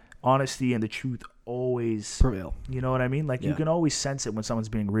 Yeah. honesty and the truth always, Prevail. you know what I mean? Like you Yeah. can always sense it when someone's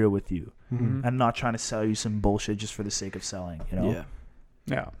being real with you Mhm. and not trying to sell you some bullshit just for the sake of selling, you know? Yeah.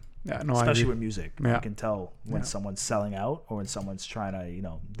 Yeah. Yeah. No, Especially I agree. with music. Yeah. You can tell when Yeah. someone's selling out or when someone's trying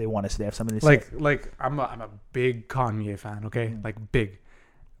to, they want to, they have something to say. Like I'm a big Kanye fan. Okay, Mm. like big,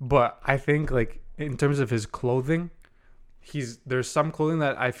 but I think like in terms of his clothing, there's some clothing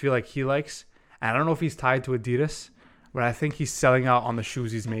that I feel like he likes, and I don't know if he's tied to Adidas, but I think he's selling out on the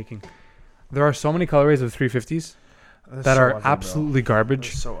shoes he's making. There are so many colorways of 350s They're that so are ugly, bro. absolutely They're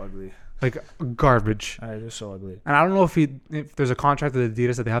garbage, so ugly. like garbage. They're so ugly. And I don't know if there's a contract with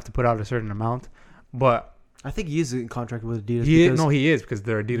Adidas that they have to put out a certain amount, but I think he is in contract with Adidas. he because, is because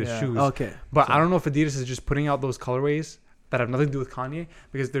they're Adidas Yeah. shoes. Okay. But So- I don't know if Adidas is just putting out those colorways that have nothing to do with Kanye,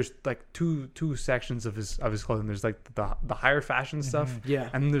 because there's like two sections of his clothing. There's like the higher fashion stuff, Yeah.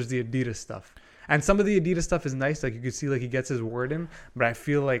 and then there's the Adidas stuff. And some of the Adidas stuff is nice, like you can see like he gets his word in. But I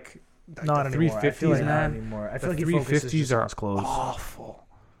feel like Not the anymore. I feel 350s, like not man. anymore. I The feel like he focuses 350s just are on his clothes.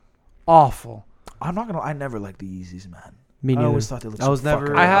 awful. I'm not gonna. I never liked the Yeezys, man. Me I neither. always thought they looked. I was so never-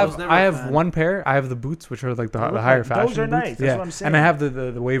 fucking I ugly. have a fan. one pair. I have the boots, which are like the They look higher like- fashion. those are boots. nice. That's yeah. what I'm saying. And I have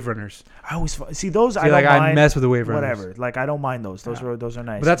the wave runners. I always see those. I See, don't like I mind. mess with the wave runners. Whatever. Like I don't mind those. Those Yeah. are those are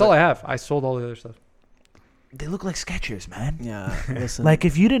nice. But that's all I have. I sold all the other stuff. They look like Skechers, man. Yeah. Listen. Like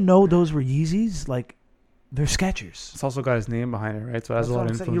if you didn't know those were Yeezys, like they're Skechers. It's also got his name behind it, right? So it has That's a what lot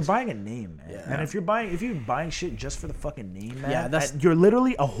I'm of saying. You're influence. buying a name, man. Yeah. And if you're buying shit just for the fucking name, man, Yeah, that's- you're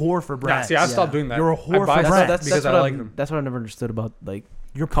literally a whore for Yeah, brands. see, I Yeah. stopped doing that. You're a I whore buy for stuff brands. because I what like I've- them. That's what I never understood about like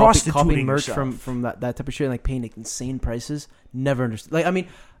You're copying prostituting merch yourself. from that type of shit, like paying like insane prices. Never understood. Like I mean,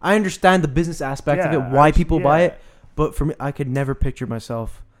 I understand the business aspect of it, why people buy it, but for me, I could never picture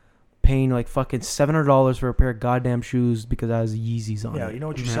myself paying like fucking $700 for a pair of goddamn shoes because I has Yeezys on Yeah, it. you know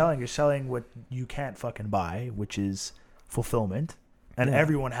what you're Yeah. selling? You're selling what you can't fucking buy, which is fulfillment. And Yeah.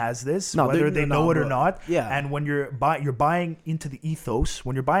 everyone has this, No, whether they- they no, know it or but- not. Yeah. And when you're buying into the ethos,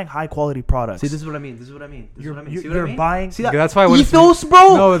 when you're buying high quality products, See, this is what I mean. This is what I mean. This is you're, what I mean. you're, See what I you're mean? buying. See that? That's why I went Ethos,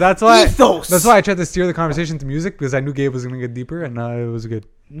 bro. No, that's why. Ethos. That's why I tried to steer the conversation to music, because I knew Gabe was gonna get deeper, and it was good.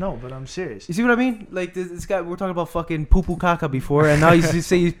 No, but I'm serious. You see what I mean? Like this guy, we're talking about fucking poo poo caca before, and now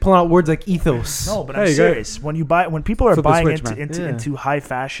he's pulling out words like ethos. No, but There I'm you go. serious. When people are Flip the buying switch, into man. into high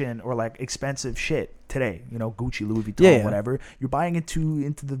fashion or like expensive shit today, you know, Gucci, Louis Vuitton, Yeah, yeah. whatever, you're buying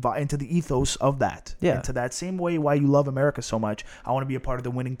into the ethos of that. Yeah. Into that same way why you love America so much. I want to be a part of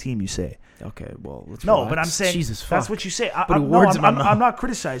the winning team. You say. Okay, well, let's No, relax. but I'm saying Jesus, fuck. that's what you say. Putting words in my mouth. I'm not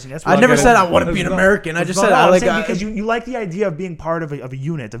criticizing. That's I what never get said it. I want to be an No. American. I just No, said no, I I'm like saying because you like the idea of being part of a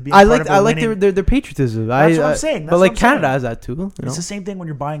unit of being. I part like of a I like winning- their patriotism. That's what I'm saying. But That's like what I'm saying. Canada has that too. You know? It's the same thing when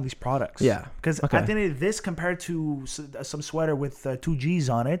you're buying these products. Yeah. Because Okay. at the end of this, compared to some sweater with 2 G's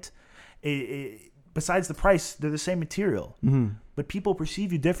on it, besides the price, they're the same material. Mhm. But people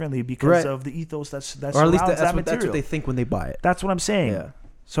perceive you differently because Right. of the ethos that Or at surrounds least that that's material. what they think when they buy it. That's what I'm saying. Yeah.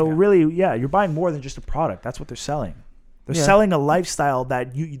 So Yeah. really, yeah, you're buying more than just a product. That's what they're selling. They're Yeah. selling a lifestyle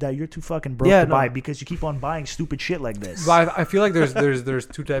that you're too fucking broke Yeah, to no. buy because you keep on buying stupid shit like this. But I feel like there's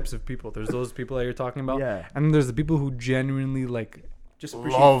two types of people. There's those people that you're talking about, Yeah. and then there's the people who genuinely like Just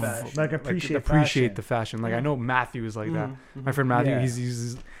love, Like, appreciate fashion. the fashion. Like I know Matthew is like that. Mhm, My friend Matthew, Yeah.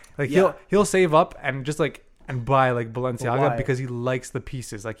 he's like Yeah. he'll save up and just like and buy like Balenciaga why? because he likes the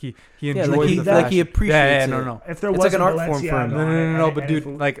pieces. Like he Yeah, enjoys like he the like fashion. he appreciates yeah, it. no. If there It's was like an art form for him. No, but dude,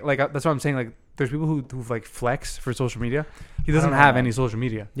 like that's what I'm saying. Like there's people who like flex for social media. He doesn't know, have man. any social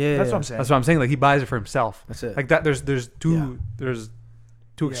media. Yeah, that's yeah. what I'm saying. That's what I'm saying. Like he buys it for himself. That's it. Like that. There's two Yeah. there's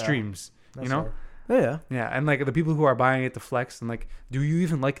two Yeah. extremes. That's You know. hard. Yeah. Yeah, and like the people who are buying it to flex and like, do you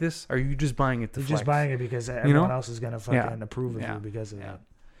even like this? Or are you just buying it to You're flex? just buying it because everyone know? else is gonna fucking Yeah. approve of Yeah. you because of Yeah. that.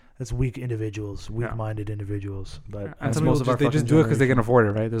 That's weak individuals, weak-minded individuals. But And That's some most people of our they just fucking do it because they can afford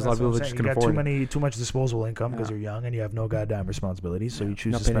it, right? There's a lot that's of people what that I'm just saying. can You got afford it. too much disposable income because Yeah. you're young and you have no goddamn responsibilities, so Yeah. you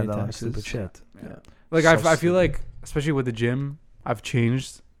choose Not to paying spend any it on taxes. stupid shit. Yeah. Like So I feel stupid. like, especially with the gym, I've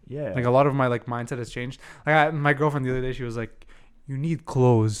changed. Yeah. Like a lot of my like mindset has changed. Like my girlfriend the other day, she was like, "You need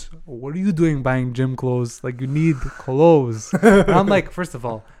clothes. What are you doing buying gym clothes? Like you need clothes." And I'm like, first of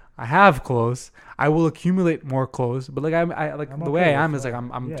all, I have clothes. I will accumulate more clothes, but like I like I'm the okay way I with am is that.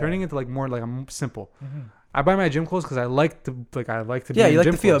 like I'm Yeah. turning into like more like I'm simple. Mhm. I buy my gym clothes because I like to be Yeah, in you like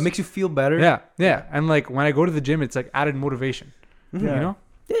gym to feel. It clothes. makes you feel better. Yeah, and like when I go to the gym, it's like added motivation. Mhm. Yeah. You know.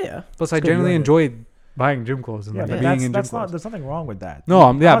 Yeah. Plus, It's I good, generally you earned enjoy buying gym clothes and Yeah, like but being in gym that's not. clothes. There's nothing wrong with that. No,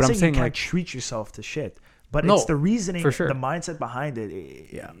 I'm not saying you can't like treat yourself to shit, but No, it's the reasoning, for sure. the mindset behind it.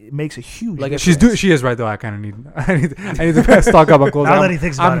 Yeah. It makes a huge. Like if difference. she is right though. I kind of need I need to stock up on clothes. Now that he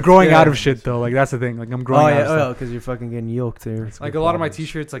thinks about I'm it. growing Yeah. out of shit though. Like that's the thing. Like I'm growing Oh out yeah, of stuff. because you're fucking getting yoked there. Like a lot of my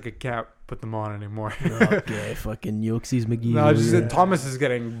t-shirts, like I can't put them on anymore. Okay, fucking Yoksies McGee. No, just yeah. Thomas is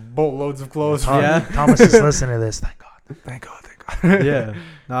getting boatloads of clothes. Yeah. Thomas is listening to this. Thank God. Thank God. Yeah.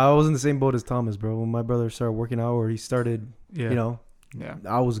 No, I was in the same boat as Thomas, bro. When my brother started working out, or he started, Yeah. you know, Yeah.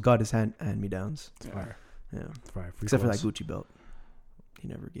 I always got his hand me downs. It's fire. Yeah. It's fire. Free Except for that clothes. Gucci belt. He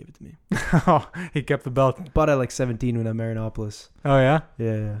never gave it to me. He kept the belt. Bought it at like 17 when I'm Marinopolis. Oh yeah.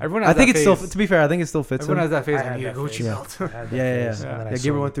 Yeah. Everyone I has think that it's still. phase. To be fair, I think it still fits Everyone him. has that phase. I I had need a that Gucci phase. belt. I had that Yeah, yeah, phase, yeah. and then I Yeah, sold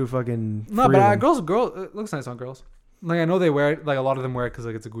Gabriel it. went through fucking. No, three but of them. girls, it looks nice on girls. Like I know they wear it. Like a lot of them wear it because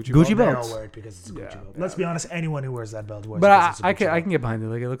like it's a Gucci, Gucci belt. They belts. don't wear it because it's a Gucci Yeah. belt. Let's be honest. Anyone who wears that belt wears it But because it's a I Gucci can belt. get behind it.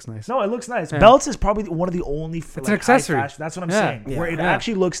 Like it looks nice. No, it looks nice. Yeah. Belts is probably one of the only. It's an high accessory. fashion- That's what I'm Yeah. saying. Yeah. Where it Yeah.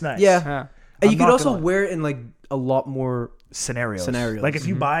 actually looks nice. Yeah. Yeah. And I'm you could not also gonna lie. wear it in like a lot more. Scenarios. Scenarios. Like if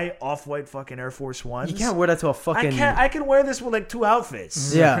you Mhm. buy off-white fucking Air Force Ones. You can't wear that to a fucking. I can wear this with like 2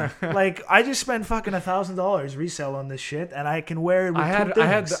 outfits. Yeah. Like I just spent fucking $1,000 resale on this shit, and I can wear it with I had two I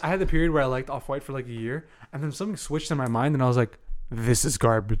had things. I had the period where I liked Off White for like a year, and then something switched in my mind, and I was like, "This is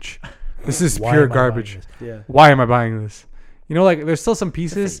garbage. This is Why pure am I buying garbage. this? Yeah. Why am I buying this?" You know, like there's still some The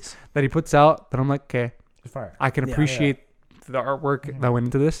pieces face. that he puts out that I'm like, okay, It's fire. I can Yeah. appreciate the artwork Mhm. that went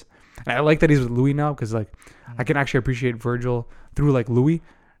into this, and I like that he's with Louis now because like I can actually appreciate Virgil through like Louis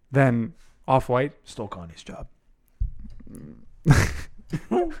than Off White. Stole Kanye's job.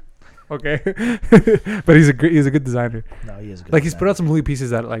 Okay, but he's a good designer. No, he is a good. Like he's put designer. out some Louis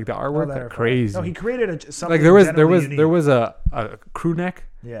pieces that like the artwork that are are fire. crazy. No, he created something. Like there was genuinely unique. a crew neck.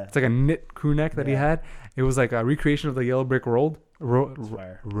 Yeah. It's like a knit crew neck that he Yeah. had. It was like a recreation of the Yellow Brick Road. It's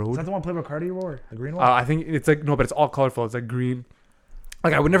fire. Is Road. that the one Playboy Cardi wore? The green one? I think it's like no, but it's all colorful. It's like green.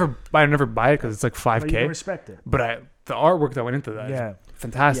 Like I would never buy it because it's like But you 5K. respect it. But the artwork that went into that, Yeah.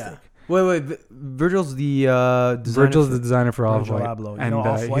 fantastic. Yeah. Wait. Virgil's the designer. Virgil's for- the designer for Off Virgil White, Abloh. You and know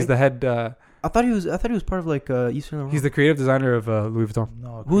Off-White? he's the head. I thought he was part of like Yves Saint Laurent. He's the creative designer of Louis Vuitton.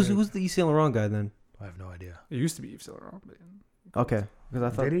 No. Who's great. the Yves Saint Laurent guy then? I have no idea. It used to be Yves Saint Laurent. But Okay, because I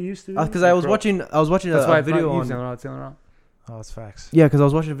thought Did he used to? because I was Bro. watching that's why a it's video not on Yves Saint Laurent. It's Saint Laurent. Oh, that's facts. yeah, because I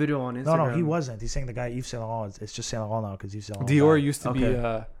was watching a video on Instagram. No, he wasn't. He's saying the guy Yves Saint Laurent. It's just Saint Laurent now because Yves Saint Laurent. Dior died. used to be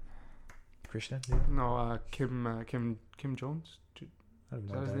Okay. Christian. no Kim Jones. That'd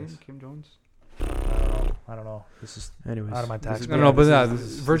be Is that his nice. name? Kim Jones? I don't know. This is Anyways, out of my tax. No, but yeah,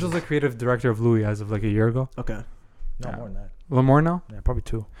 Virgil's the creative director of Louis as of like a year ago. okay. No, Yeah. more than that. A little more now. Yeah, probably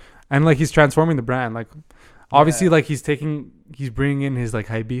 2. And like he's transforming the brand. Like obviously Yeah. like he's bringing in his like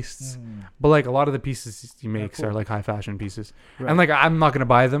high beasts. But like a lot of the pieces he makes cool. are like high fashion pieces. Right. And like I'm not gonna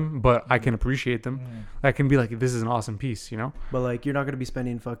buy them, but I can appreciate them. Mm. I can be like, this is an awesome piece, you know? But like, you're not gonna be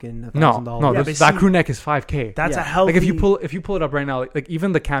spending fucking $1,000. No, Yeah, that but see- crew neck is 5K. That's Yeah. a healthy. Like if you pull it up right now, like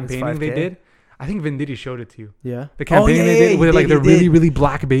even the campaigning they 5K? did, I think Venditti showed it to you. Yeah. The campaigning they did with like the really really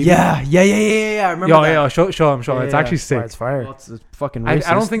black baby. Yeah. I remember Yo, that. yo, show him. Yeah, It's yeah, actually Why sick. it's fire. Well, it's fucking I racist.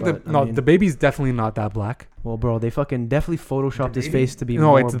 don't think but, I mean, the baby's definitely not that black. Well, bro, they fucking definitely photoshopped The his baby? face to be No,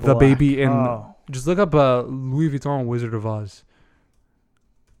 more it's the black. baby in. Oh. Just look up Louis Vuitton Wizard of Oz.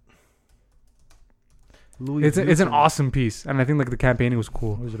 Louis It's an Vuitton. awesome piece, and I think like the campaigning was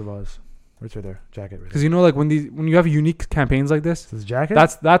cool. Wizard of Oz. It's right there. Jacket. Right Because there. you know, like when you have unique campaigns like this, This jacket.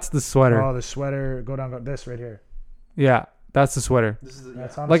 that's the sweater. Oh, the sweater. Go down. Go this right here. Yeah, that's the sweater. This is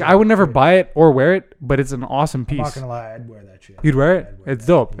That's Like honestly I would never great. buy it or wear it, but it's an awesome I'm not piece. gonna lie. I'd wear that shit. You'd wear it? I'd wear It's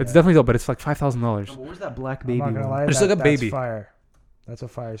that. dope. It's Yeah. definitely dope, but it's like $5,000. Where's that black I'm baby? not gonna one? lie. Just that, like a that's baby. Fire. That's a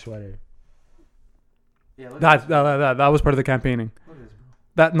fire sweater. Yeah, look That at this. that was part of the campaigning. Look at this, bro.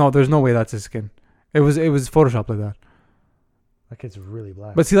 That no, there's no way that's his skin. It was photoshopped like that. That kid's really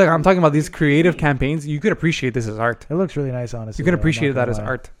black. But see, like I'm talking about these creative campaigns, you could appreciate this as art. it looks really nice, honestly. You can I'm not appreciate that gonna as lie.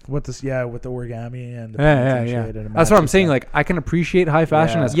 art. With this, yeah, with the origami and the Yeah. painting shit and it That's what I'm matches saying. that. Like I can appreciate high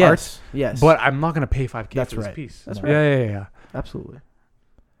fashion Yeah. as art, Yes. but I'm not gonna pay 5K That's for this right. piece. That's No. right. Yeah. Absolutely.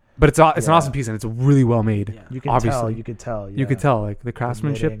 But it's an Yeah. awesome piece and it's really well made. Yeah. you can tell. obviously. You could tell. You could tell like the The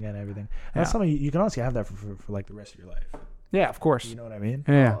craftsmanship. knitting and everything. And Yeah. that's something you can honestly have that for like the rest of your life. Yeah, of course. You know what I mean?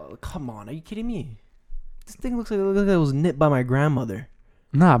 Yeah. Oh, come on, are you kidding me? This thing looks like it was knit by my grandmother.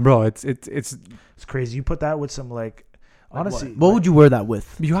 Nah, bro. It's It's crazy. You put that with some like, honestly. what would you wear that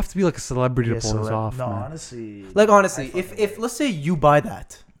with? you have to be like a celebrity to pull this off. No, man. honestly. Like honestly, I if fucking if let's say you buy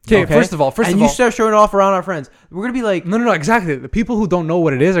that, Okay, first of all, and you start showing it off around our friends, we're gonna be like, no, exactly. The people who don't know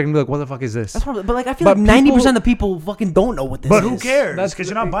what it is are gonna be like, "What the fuck is this?" that's probably, but like I feel But like 90% of people fucking don't know what this But is. who cares? That's- Because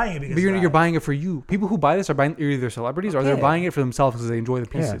you're not buying it because But you're of you're that. buying it for you. People who buy this are buying either celebrities or they're Okay. buying it for themselves because they enjoy the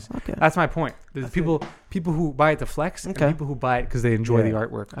Yeah. pieces. Okay, That's my point. There's people who buy it to flex Okay. and people who buy it because they enjoy the Yeah.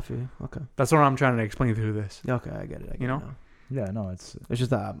 artwork. I feel you. Okay, That's what I'm trying to explain through this. okay, I get it. I get You know? it now. Yeah, no, it's It's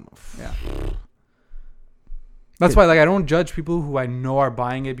just that. Yeah. That's why, like, I don't judge people who I know are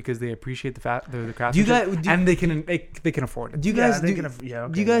buying it because they appreciate the Do you craftsmanship guys? and they can afford it. Do you guys? yeah, they Do, can have- yeah,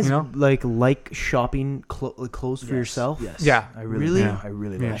 okay. do you guys You know? like shopping clothes for Yes, yourself? Yes. Yeah. I really, Really? do. I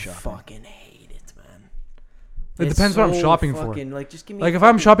really Yeah. like I shopping. fucking hate it, man. It It's depends what I'm so shopping for. fucking, like, just give me Like, a if I'm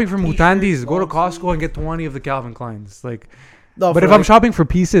fucking shopping for t-shirt, Mutandis, go to long Costco sleeve. and get 20 of the Calvin Kleins. Like, No, but for if I'm like- shopping for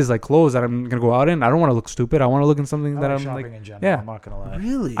pieces like clothes that I'm gonna go out in, I don't want to look stupid. I want to look in something I that like I'm shopping like. in general. yeah. I'm not gonna lie.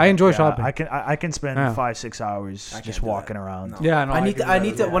 really, I enjoy Yeah, shopping. I can spend Yeah. 5-6 hours I can't just do walking that. around. No. Yeah, no, I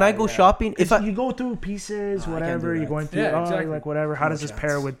need to. When I go shopping, if I you go through pieces, No, I can't whatever do you're that. going through, Yeah, exactly. like whatever. How No does this chance.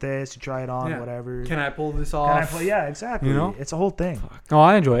 pair with this? You try it on, Yeah. whatever. Can I pull this Can off? I play? Yeah, exactly. You know? It's a whole thing. No,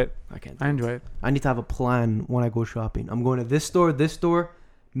 I enjoy it. I can't. Do I it. enjoy it. I need to have a plan when I go shopping. I'm going to this store, maybe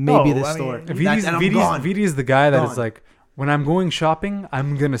No, this I store. mean, That's- and I'm gone. VD is the guy that is Gone. like, when I'm going shopping,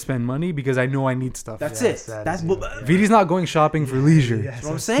 I'm gonna spend money because I know I need stuff. That's Yes, it. that That's is what, it, yeah. VD's not going shopping for leisure. Yeah, that's what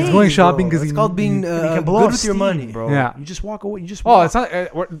I'm it's- saying. He's going shopping bro. 'cause it's he- called being he You can good blow off with your steam, money, bro. Yeah. You just walk away. You just Oh, walk. it's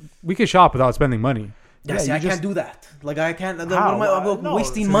not. We can shop without spending money. Yeah, Yeah, see, you I just- can't do that. Like I can't. What How? am I, I'm No,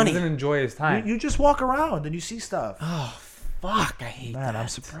 wasting So he money. doesn't enjoy his time. You just walk around and you see stuff. Oh fuck! I hate Man, that. I'm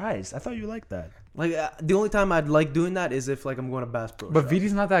surprised. I thought you liked that. Like the only time I'd like doing that is if like I'm going to Bass Pro. But Shop.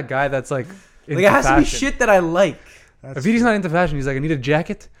 VD's not that guy that's like. like Into it has to be fashion. shit that I like. If VD's not into fashion, he's like, I need a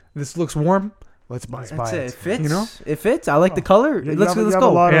jacket. This looks warm. Let's buy Let's it. buy That's it. it. It fits. You know? It fits. I like the color. You Let's have let's a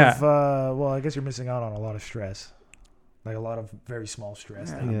go. lot Yeah. of, well, I guess you're missing out on a lot of stress. Like a lot of very small stress.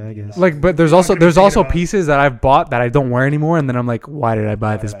 Yeah. that Yeah, I you guess. know. Like, but there's You're not also gonna be there's thinking also about- pieces that I've bought that I don't wear anymore, and then I'm like, why did I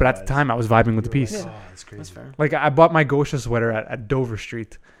buy Why this? did I But buy at the this? time, I was vibing with the You were piece. like, Yeah. oh, that's crazy. That's fair. Like I bought my Gosha sweater at Dover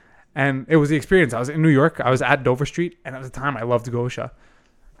Street, and it was the experience. I was in New York. I was at Dover Street, and at the time, I loved Gosha,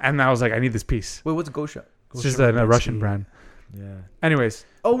 and I was like, I need this piece. Wait, what's Gosha? It's Go just Sugar a Russian Betsy. brand. Yeah. Anyways,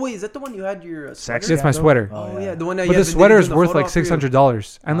 Oh wait, is that the one you had your Sexy. sweater? it's my though? sweater. Oh yeah, the one that. But you the had sweater did is the worth photo like off for you?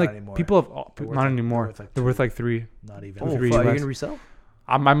 $600, and Not like anymore. people have They're worth not like- anymore. they're worth like They're worth like $3. Not even. Oh, $3 fuck, are you US. gonna resell?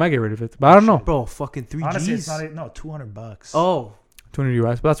 I might get rid of it, but I don't know. Bro, fucking 3 Honestly, Gs. it's not. No, $200. Oh, 200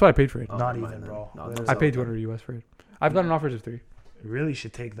 US, but that's what I paid for it. Oh, Not never even, mind bro. then. No, Literally. I paid 200 US for it. I've gotten offers of 3. You really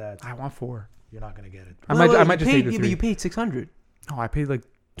should take that. I want 4. You're not gonna get it. I might you just paid, take the yeah, 3. but you paid 600. No, I paid like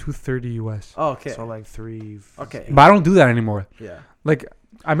 230 US. Oh, okay. So like 3. Okay. But I don't do that anymore. Yeah. Like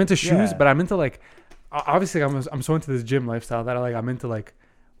I'm into shoes, Yeah. but I'm into like obviously I'm so into this gym lifestyle that I'm into like,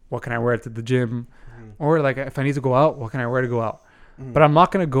 what can I wear to the gym, or like if I need to go out, what can I wear to go out? But I'm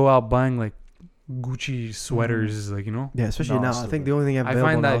not gonna go out buying like Gucci sweaters, like, you know. Yeah, especially No, now. I think the only thing I available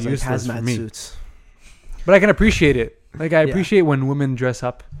find now that is like useless for hazmat me. suits. But I can appreciate it. Like I Yeah. appreciate when women dress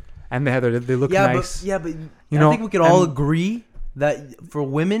up and they look nice. But You I know, think we could all and agree that for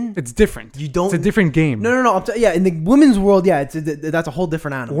women, it's different. you don't. It's a different game. No. Yeah, in the women's world, yeah, that's a whole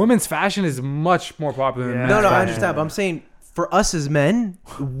different animal. Women's fashion is much more popular than Yeah. men's No, I fashion. understand, but I'm saying for us as men,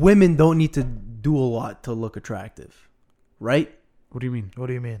 women don't need to do a lot to look attractive, right? What do you mean? What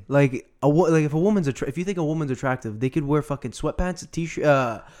do you mean? Like if a woman's if you think a woman's attractive, they could wear fucking sweatpants, a t-shirt,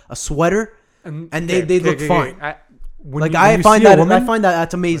 a sweater. And they look fine. When I you find see a that woman,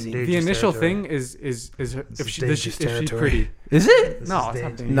 that's amazing. When the initial territory. thing is if This she is does she, dangerous if she's territory. pretty. Is it? No, it's not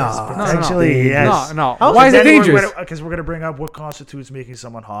dangerous. dangerous. Nah. No, Potentially, yes. No. How Why is it Then dangerous? Because we're gonna bring up what constitutes making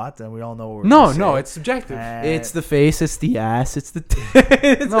someone hot, and we all know what we're No, gonna no, say. it's subjective. It's the face, it's the ass, it's the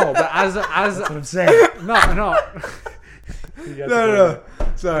No, but as That's what I'm saying. no.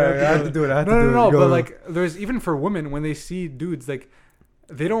 Sorry, I had to do it. No. But like, there's even for women when they see dudes, like,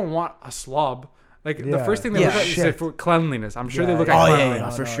 they don't want a slob. Like the Yeah. first thing they Yeah. look at is Shit. for cleanliness. I'm sure Yeah, they look yeah. at Oh cleanliness. yeah,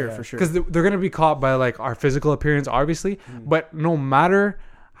 No, for no, sure, yeah. for sure. Because they're gonna be caught by like our physical appearance, obviously. But no matter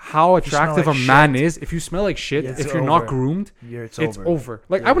how you smell attractive like a man is, if you smell like shit, Yeah, if it's you're not over. groomed, It's it's over. over.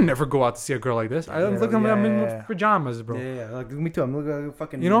 Like I would never go out to see a girl like this. I look at them I'm in yeah. pajamas, bro. Yeah, like me too. I'm looking like a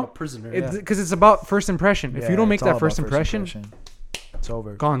fucking You know? prisoner. It's because it's about first impression. If Yeah, you don't make it's all that first about impression, it's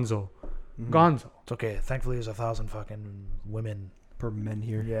over. gonzo, Mm-hmm. gonzo. It's okay. Thankfully, there's 1,000 fucking women. per men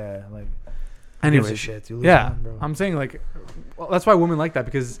here. Yeah, like. Anyway, Gives a shit. You lose yeah, one, bro. I'm saying like, well, that's why women like that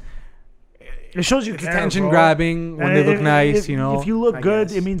because It shows you it's care, attention bro. grabbing when And they look if- nice, if- you know. If you look I good,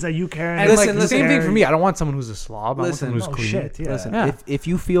 guess. it means that you care. And Listen, like the listen, same thing care. for me. I don't want someone who's a slob. I want Listen, someone who's no clean. shit. Yeah. Listen, Yeah. if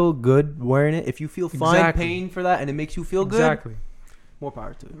you feel good wearing it, if you feel fine Exactly. paying for that, and it makes you feel good, Exactly. more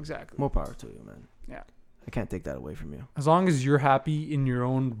power to you. Exactly. More power to you, man. Yeah. I can't take that away from you. As long as you're happy in your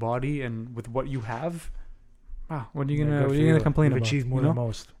own body and with what you have, wow, what are you Yeah, gonna good what are for you gonna you. complain You've about? achieved more you know? than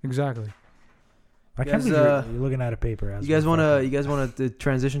most. Exactly. I You can't guys, believe you're looking at a paper. As You guys we want to? fucking- You guys want to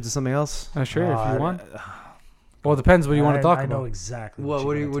transition to something else? Sure, if I- you want. Well, it depends what you want to talk I know about. exactly. What?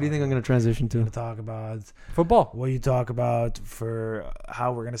 What do you think I'm going gonna transition to to? talk about? Football. What you talk about for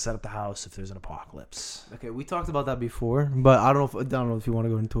how we're gonna set up the house if there's an apocalypse. Okay, we talked about that before, but I don't know if you want to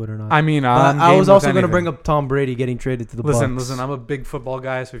go into it or not. I mean, But I'm I game was with also gonna anything. bring up Tom Brady getting traded to the Listen, Bucks. I'm a big football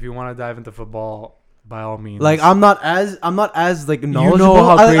guy, so if you want to dive into football, by all means. Like I'm not as like knowledgeable.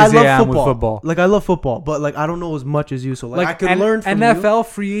 how I crazy love I am with football. football. Like I love football, but like I don't know as much as you. So like I could learn from NFL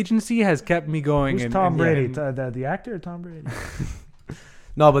free agency has kept me going. Who's and- Tom and- Brady? and- The actor, or Tom Brady? you.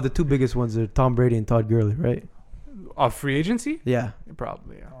 No, but the two biggest ones are Tom Brady and Todd Gurley, right? free agency? Yeah.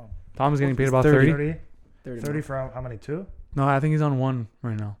 Probably. Yeah. Oh. Tom's getting paid It's about 30. 30. 30 for how many? 2? No, I think he's on 1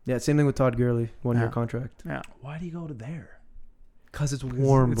 right now. Yeah, same thing with Todd Gurley, 1 year Yeah. contract. Yeah. Why do you go to there? Cause it's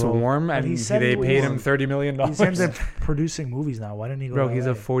warm, It's bro. warm, But and he said they it was paid him warm. $30 million. He's in there producing movies now. Why didn't he go? Bro, to he's a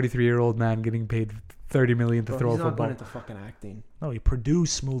LA? 43-year-old man getting paid $30 million to Bro, throw a he's not football. going into fucking acting. No, he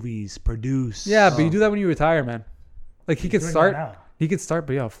produce movies. Produce. Yeah, but you Oh. do that when you retire, man. Like he He's could doing start. that now. He could start,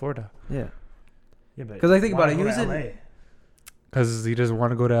 but yeah, Florida. Yeah. Yeah, but 'Cause I think why about it, go he was to in- LA? Because he doesn't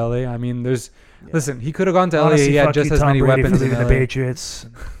want to go to LA. I mean, there's. Yeah. Listen, he could have gone to LA. Honestly, He had fuck just you, as Tom many Brady, weapons for in leaving LA. the Patriots.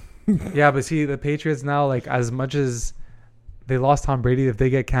 Yeah, but see, the Patriots now, like, as much as they lost Tom Brady, if they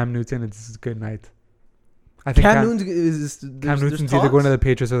get Cam Newton, it's a good night. I think Cam Newton is Cam Newton's either going to the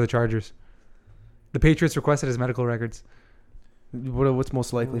Patriots or the Chargers. The Patriots requested his medical records. What's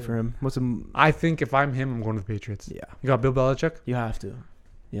most likely for him? I think if I'm him, I'm going to the Patriots. Yeah, You got Bill Belichick. you have to.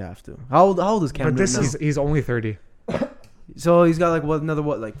 You have to. How old is Cam But Newton this now? is- He's only 30. So he's got like another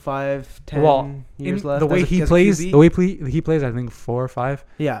 5, 10 Well, years In left. the way as a- he as a plays, QB? the way he plays, I think 4 or 5.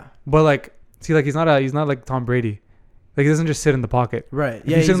 Yeah. But like, see, like he's not like Tom Brady. Like he doesn't just sit in the pocket. Right. If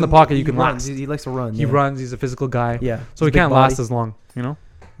Yeah. you sit he's in the a- pocket, he you can runs. last. He likes to run. He yeah. runs. He's a physical guy. Yeah. So he He's a big can't body. last as long. You know.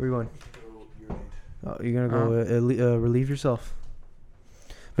 Where you going? Oh, you're gonna go relieve yourself.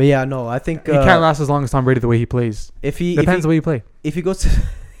 But yeah, no, I think He can't last as long as Tom Brady the way he plays. if he Depends the way you play. if he goes to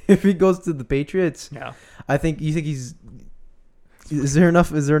if he goes to the Patriots. Yeah. I think you think he's. Is there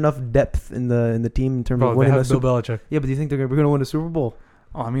enough depth in the team in terms Bro, of they winning a have Bill Super? Belichick. Yeah, but do you think we're gonna win a Super Bowl?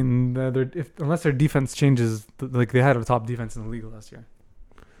 Oh, I mean, unless their defense changes, like they had a top defense in the league last year.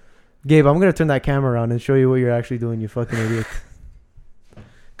 Gabe, I'm gonna turn that camera around and show you what you're actually doing. You fucking idiot.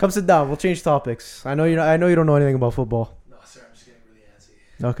 Come sit down. We'll change topics. I know you don't know anything about football. No, sir, I'm just getting really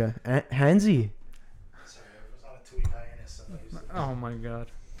antsy. Okay, Handsy. Sorry, I was on a tweet hiatus. Oh my god.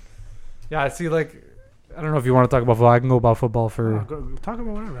 Yeah, I see. Like, I don't know if you want to talk about football. I can go about football for. Talk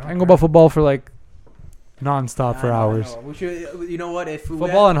about whatever. I can go about football for like nonstop for I hours. know. We should, you know what? If we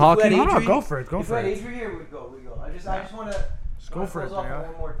Football and if we hockey? had No, no, Adri- go for it. Go if for we had it. Adri here, we go. I just want to Go for it, close off man. on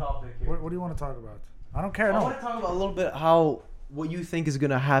one more topic here. What do you want to talk about? I don't care. I No. want to talk about a little bit what you think is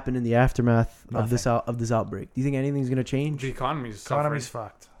going to happen in the aftermath of this outbreak. Do you think anything's going to change? The economy's Economy's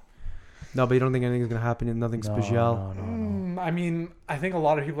fucked. No, but you don't think anything's going to happen and nothing special. No. I mean, I think a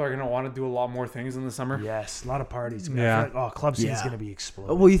lot of people are gonna want to do a lot more things in the summer. Yes, a lot of parties. Yeah. I feel like, club scene's Yeah. gonna be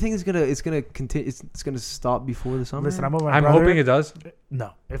exploding. Well, you think it's gonna continue? It's gonna stop before the summer? Listen, I'm with my I'm brother. hoping it does.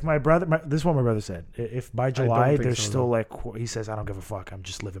 No, if my brother, this is what my brother said. If by don't July think there's so, still though. like, he says, I don't give a fuck. I'm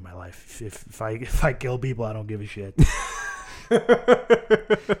just living my life. If I kill people, I don't give a shit.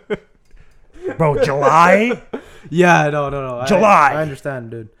 Bro, July? Yeah, no. July. I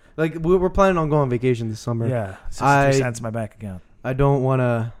understand, dude. Like we're planning on going on vacation this summer. Yeah, 63 cents in my bank account. I don't want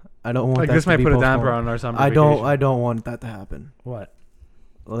Like that this to might be put a postponed. damper on our summer. I vacation. don't want that to happen. What?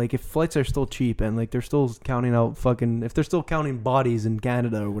 Like if flights are still cheap and like they're still counting out if they're still counting bodies in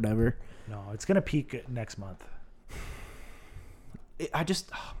Canada or whatever. No, it's gonna peak next month, Oh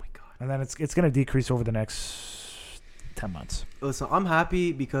my god. and then it's gonna decrease over the next 10 months. Listen, I'm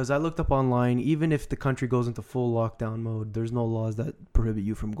happy because I looked up online. Even if the country goes into full lockdown mode, there's no laws that prohibit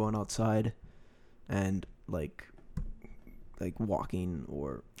you from going outside and like walking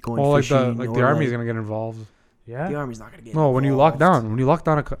or going Well, like fishing. the army's gonna get involved. Yeah. The army's not gonna get. No, when you lock involved.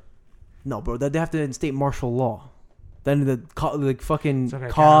 down, No, bro, they have to instate martial law. Then the fucking It's okay,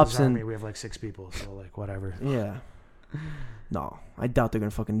 cops Canada's and army, we have like 6 people, so like whatever. yeah. No, I doubt they're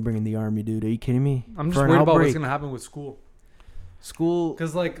gonna fucking bring in the army, dude. Are you kidding me? I'm For just an worried about what's outbreak. gonna happen with school. School.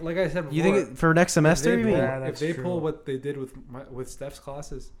 Because like I said before, You think for next semester? You mean Yeah, if that's they true. pull what they did with Steph's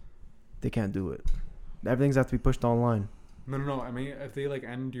classes? they can't do it? Everything's have to be pushed online. No. I mean, if they like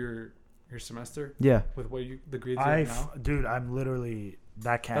end your semester Yeah. with the grades you have now. Dude, I'm literally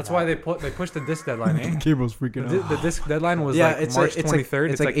that can't. That's why happen. they pushed the disc deadline. Eh? Gabriel's freaking The disc deadline was Yeah, like it's March like- it's like-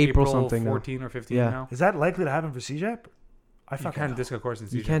 23rd. it's like April something now. 14 or 15 Yeah. now. Is that likely to happen for CJEP? I You fucking can't know. disc a course in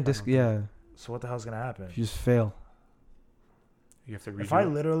CJEP. You can't I disc. don't think. Yeah. So what the hell's gonna happen? You just fail. You have to redo If I it.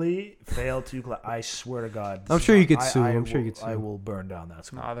 literally fail to, I swear to God, I'm sure you could I- sue. I I'm sure you will- could sue. I will burn down that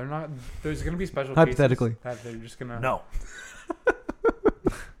school. Nah, they're not. There's gonna be special Hypothetically. cases that they're just gonna. No.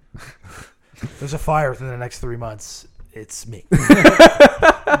 There's a fire within the next 3 months. It's me.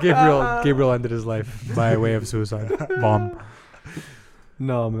 Gabriel ended his life by way of suicide bomb.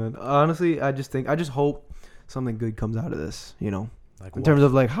 No, man. Honestly, I just hope something good comes out of this. You know, Like in terms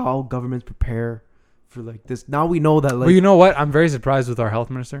of like how governments prepare for like this. Now we know that like Well, you know what? I'm very surprised with our health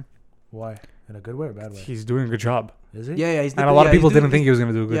minister. why? In a good way or bad way? He's doing a good job, Is he? yeah, he's and a lot of he's people doing- didn't think he was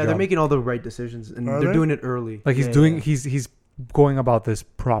gonna do a good Yeah, job. they're making all the right decisions and Are they're they? doing it early. Like he's Yeah, doing. yeah. He's going about this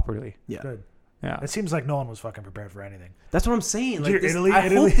properly. Yeah. Good. Yeah. It seems like no one was fucking prepared for anything. That's what I'm saying. Like Dude, this, Italy- I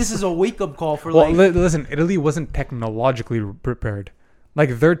Italy- hope this is a wake up call for Well, like. listen. Italy wasn't technologically prepared.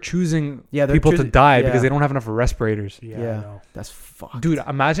 Like they're choosing Yeah, they're people to choosing- die yeah. because they don't have enough respirators. Yeah. Yeah. I know. That's fucked. Dude,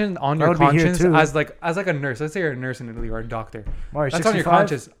 imagine on That your would be here conscience too. as like a nurse. Let's say you're a nurse in Italy or a doctor. Why, That's on your 65?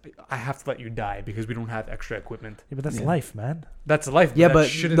 conscience. I have to let you die because we don't have extra equipment. Yeah, but that's Yeah. life, man. That's life. Yeah, that but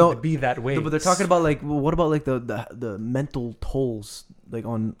shouldn't no- be that way. No, but they're talking about like, well, what about like the mental tolls like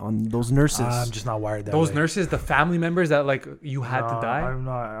on those nurses? I'm just not wired that those way. nurses, the family members that like you had to No, die. I'm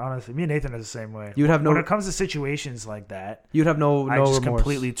not, honestly. Me and Nathan are the same way. You'd have When no. it comes to situations like that, You'd have no I just remorse.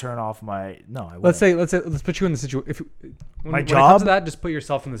 completely turn off my. No, I Let's wouldn't. let's put you in the situation. If when My it job? comes to that, just put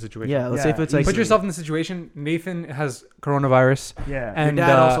yourself in the situation. Yeah, let's say if Yeah, it's like Put yourself in the situation. Nathan has coronavirus, Yeah. and your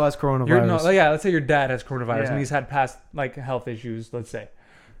dad also has coronavirus. yeah. Let's say your dad has coronavirus, Yeah. and he's had past like health issues. Let's say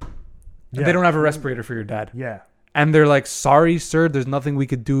Yeah. they don't have a respirator for your dad, Yeah. and they're like, "Sorry, sir, there's nothing we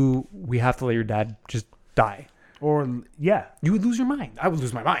could do. We have to let your dad just die." Or yeah. You would lose your mind. I would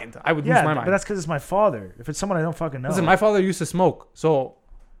lose my mind. I would Yeah, lose my but mind. that's because it's my father. If it's someone I don't fucking know. Listen, my father used to smoke, so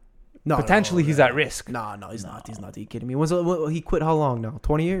No, potentially he's at risk. No, he's not. He's not. Are you kidding me? He quit how long now?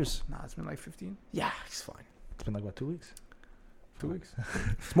 20 years? Nah, it's been like 15, Yeah, he's fine. It's been like what, 2 weeks? 2 weeks.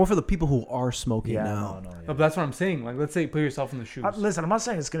 It's more for the people who are smoking Yeah, now. no. No, Yeah. but that's what I'm saying. Like, let's say put yourself in the shoes. Listen, I'm not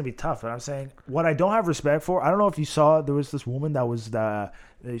saying it's gonna be tough, but I'm saying what I don't have respect for. I don't know if you saw there was this woman that was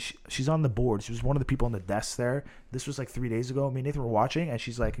she's on the board. She was one of the people on the desk there. This was like 3 days ago. Me and Nathan were watching, and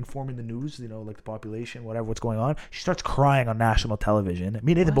she's like informing the news, like the population, whatever, what's going on. She starts crying on national television.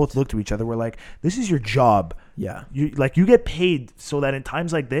 Me and Nathan both looked to each other. We're like, "This is your job. Yeah. You get paid so that in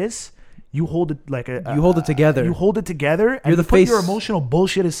times like this." You hold it like You hold it together. You hold it together, and You're the you put your face. emotional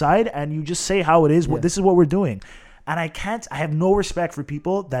bullshit aside, and you just say how it is. Yeah. This is what we're doing. And I have no respect for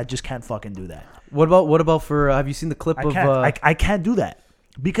people that just can't fucking do that. What about for? Have you seen the clip I of? can't. I can't do that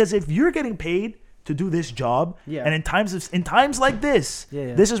because if you're getting paid to do this job. Yeah. And in times like this,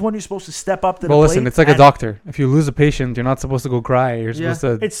 Yeah. this is when you're supposed to step up to Well, the listen, plate. it's like a and doctor. If you lose a patient, you're not supposed to go cry. You're Yeah.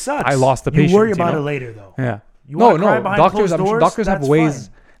 supposed to. It sucks. I lost the You patient. worry about know? it later, though. Yeah. You No, wanna cry no. behind Doctors, closed I'm sure doors, doctors have that's ways.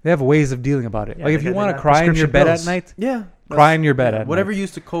 fine. They have ways of dealing about it. Yeah, like if they you got- want they to got cry in your prescription bed pills. at night, Yeah. cry in your bed at Whatever night. you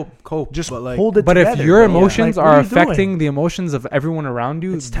used to cope. Just but like, hold it But together. if your bro. emotions Like, what are you doing? affecting the emotions of everyone around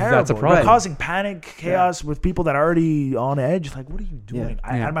you, It's terrible. that's a You're problem. causing panic, chaos with people that are already on edge. Like, what are you doing?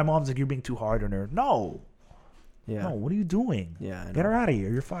 Yeah. My mom's like, you're being too hard on her. No. yeah. No, what are you doing? Yeah. I Get know. her out of here.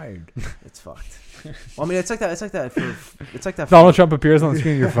 You're fired. It's fucked. Well, I mean, it's like that. It's like that. It's like that. Donald Trump appears on the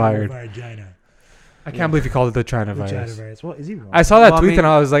screen, you're fired. China. I can't believe he called it the China virus. virus. Well, is he wrong? I saw that Well, I tweet mean- and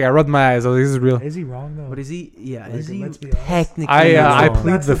I was like, I rubbed my eyes. I was like, this is real. Is he wrong though? But is he? Yeah. Like, Is he let's be honest. technically? I wrong?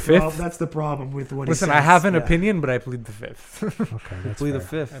 plead the fifth. That's the problem with what Listen, he I says. have an Yeah. opinion, but I plead the fifth. Okay, that's Plead the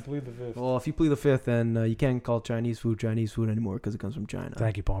fair. fifth. plead the fifth. Well, if you plead the fifth, then you can't call Chinese food anymore because it comes from China.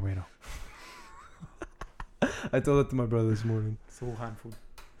 Thank you, Palmerino. I told that to my brother this morning. It's a Wuhan food.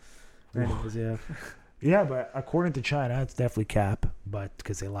 Anyways, yeah. Yeah, but according to China, it's definitely cap. But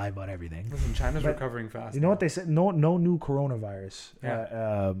because they lie about everything. Listen, China's But recovering fast. You know what they said? No new coronavirus.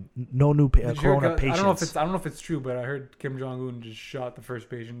 Yeah. No new Did you hear corona about- patients. I don't know if it's true, but I heard Kim Jong Un just shot the first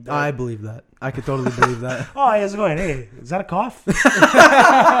patient. dead. I believe that. I could totally believe that. Oh, how's it going? Hey, is that a cough?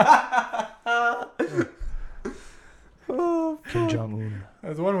 Kim Jong Un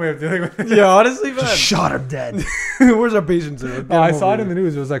That's one way of dealing with it. Yeah, honestly, just shot him dead. Where's our patients? Oh, I saw it in the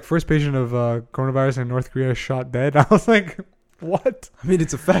news. It was like first patient of coronavirus in North Korea shot dead. I was like, what? I mean,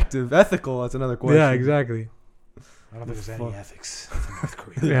 it's effective, ethical. That's another question. Yeah, exactly. I don't think there's any Fuck. ethics in North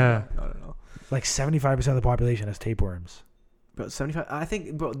Korea. Yeah. I don't know. Like 75% of the population has tapeworms. But 75. I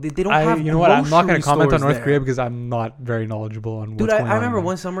think, bro, they don't have. You know what? I'm not going grocery to comment on stores North there. Korea because I'm not very knowledgeable on what's Dude, going on. I remember there.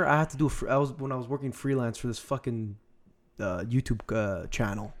 one summer I had to do. When I was working freelance for this fucking YouTube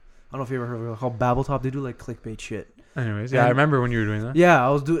channel. I don't know if you ever heard of it called Babbletop. They do like clickbait shit. Anyways, yeah, And- I remember when you were doing that. Yeah, I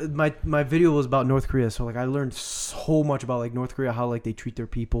was doing my video was about North Korea, so like I learned so much about like North Korea, how like they treat their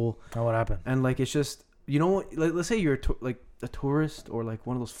people, Oh, what happened? and like it's just like, let's say you're like a tourist or like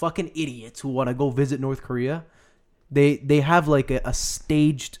one of those fucking idiots who want to go visit North Korea, they have like a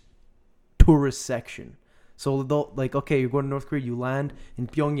staged tourist section. So they'll like, okay, you're going to North Korea, you land in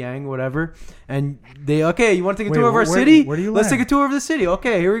Pyongyang, whatever, and you want to take a tour of our city? Where do you Let's land? take a tour of the city.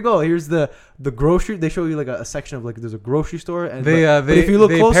 Okay, here we go. Here's the grocery. They show you like a section of like there's a grocery store, and but if you look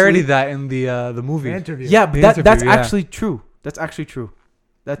they closely, parodied that in the movie. Interview. yeah, but The that's interview, yeah. actually true. That's actually true.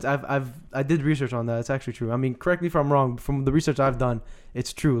 That's I did research on that. It's actually true. I mean, correct me if I'm wrong. From the research I've done,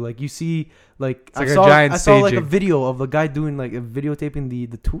 it's true. Like you see, like It's like a giant I saw like a staging. video of a guy doing like a videotaping the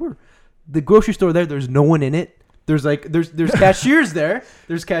tour. The grocery store there's no one in it. There's cashiers there.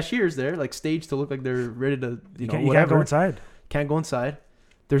 There's cashiers there, like staged to look like they're ready to You know can't whatever. go inside. Can't go inside.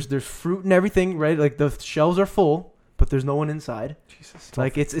 There's fruit and everything, right? Like the shelves are full, but there's no one inside. Jesus.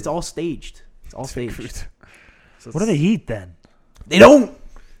 Like it's all staged. It's all staged. So What do they eat then? They don't.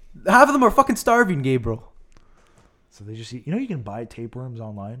 Half of them are fucking starving, Gabriel. So they just eat. You know, you can buy tapeworms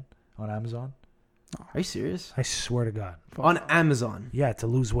online on Amazon. Are you serious? I swear to God. On Amazon. Yeah, to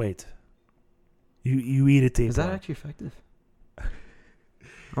lose weight. You eat a tapeworm. Is that actually effective?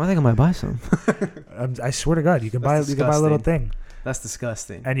 I think I might buy some. I swear to God, you can That's buy a little disgusting. thing, That's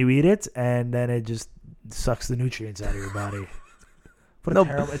disgusting. and you eat it, and then it just sucks the nutrients out of your body. What No, a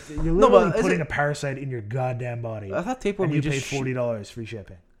terrible! You're no, literally but is putting it- a parasite in your goddamn body, I thought tapeworm and you you pay just $40 free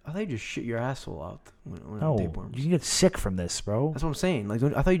shipping. I thought you just shit your asshole out when No, tapeworms. you can get sick from this, bro. That's what I'm saying. Like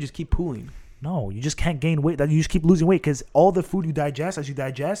I thought you just keep pooing. No, you just can't gain weight. You just keep losing weight because all the food you digest, as you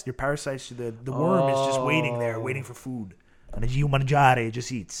digest, your parasites, the worm is just waiting there, waiting for food. And the human mangiare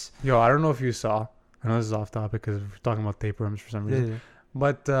just eats. Yo, I don't know if you saw. I know this is off topic because we're talking about tapeworms for some reason.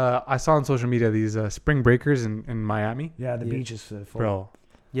 But I saw on social media these spring breakers in Miami. Yeah, the Yeah. beach is full. Bro,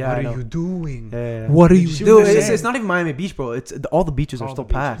 Yeah, what I are know. you doing? Yeah. What are Did you you see doing? what Dude, they're it's saying? not even Miami Beach, bro. It's all the beaches All are the still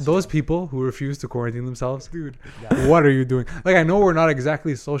beaches. packed. Those people who refuse to quarantine themselves, dude. Yeah. What are you doing? Like, I know we're not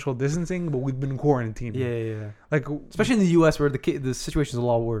exactly social distancing, but we've been quarantined. Yeah. Like, Especially in the U.S. where the situation is a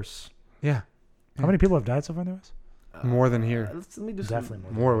lot worse. yeah, How many people have died so far in the U.S.? More than here. Let me do Definitely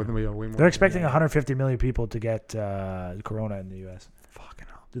more with way more. They're expecting 150 million people to get corona in the U.S. Fucking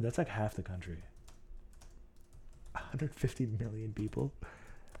hell. Dude, that's like half the country. 150 million people.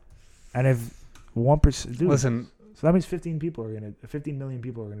 And if 1%, dude, Listen, so that means 15 million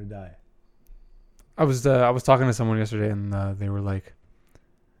people are gonna die. I was talking to someone yesterday, and they were like,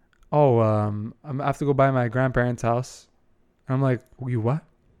 "Oh, I have to go by my grandparents' house." And I'm like, "You what?"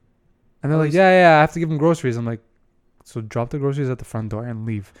 And they're like, "Yeah, I have to give him groceries." I'm like, "So drop the groceries at the front door and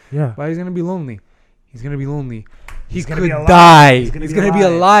leave." Yeah. Why he's gonna be lonely? He's gonna be lonely. He gonna could be alive. die. He's He's gonna gonna be be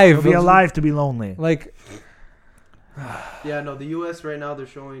alive. He'll be alive to be lonely. Like, Yeah, no, the U.S. right now, they're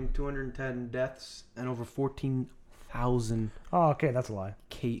showing 210 deaths and over 14,000 Oh, okay, that's a lie.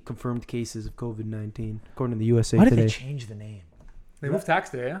 confirmed cases of COVID-19, according to the USA Why did Today. they change the name? they moved tax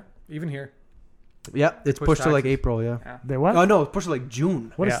day, yeah? Even here. Yeah, it's Push pushed to like taxes. April, yeah. They what? Oh, no, it's pushed to like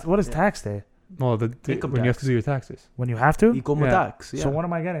June. What is Yeah. what is Yeah. tax day? Well, Income when you have tax. to do your taxes. When you have to? Equal Yeah. tax, yeah. So when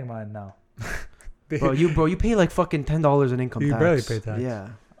am I getting mine now? Bro, you pay like fucking $10 in income You tax. barely pay tax. Yeah.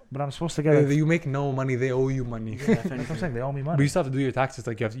 But I'm supposed to get. You make no money, they owe you money. Yeah, if That's what I'm anything. saying. They owe me But money. you still have to do your taxes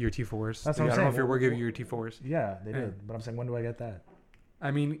like you have your T4s. That's Like, what I'm I don't know saying. if you're giving your T4s. Yeah, they Yeah. did. But I'm saying, when do I get that? I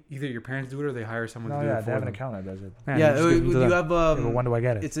mean, either your parents do it or they hire someone No, to do yeah, it for they have an them. accountant that does it. Yeah, Yeah, you just give them to you them. have Yeah, but when do I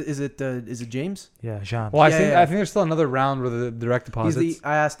get it? is it James? Yeah, Jean. Well, Yeah, I think yeah. I think there's still another round with the direct He's deposits.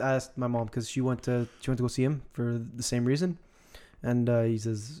 I asked my mom because she went to go see him for the same reason, and he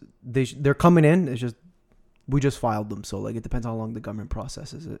says they're coming in. It's just we just filed them, so like it depends how long the government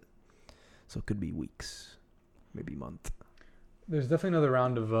processes it. So it could be weeks, maybe a month. There's definitely another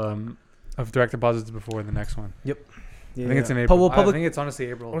round of direct deposits before the next one. Yeah, I think it's in April. Well, I public think it's honestly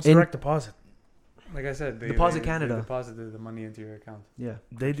April. What's In- direct deposit? Like I said, Deposit Canada. They deposit the money into your account. yeah.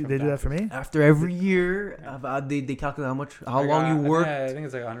 They do that for me? After every year, they calculate how long you work. Yeah, I think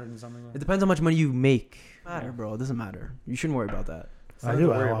it's like 100 and something. It depends how much money you make. Bro. It doesn't matter. You shouldn't worry about that. It's I nothing do.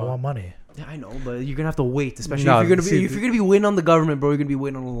 to I, worry I about. want money. Yeah, I know, but you're gonna have to wait, especially No, if you're gonna see, if you're gonna be waiting on the government, bro. You're gonna be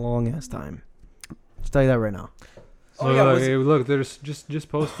waiting on a long ass time. Just tell you that right now. So Oh, yeah, was- look, there's just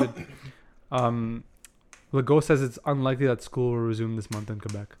posted. Legault says it's unlikely that school will resume this month in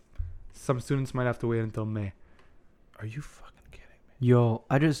Quebec. Some students might have to wait until May. Are you fucking kidding me? Yo,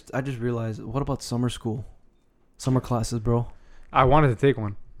 I just realized. What about summer school, summer classes, bro? I wanted to take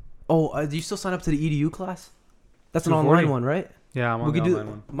one. Oh, do you still sign up to the EDU class? That's an 240. online one, right? Yeah, I'm on We the could online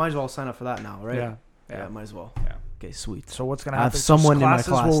one. Might as well sign up for that now, right? Yeah, Yeah, might as well. Yeah. Okay, sweet. So what's gonna I have happen? someone in my Classes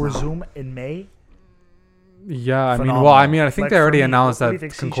class will now. resume in May. Yeah, I mean, Phenomenal. I think Like, they for already me, announced what do you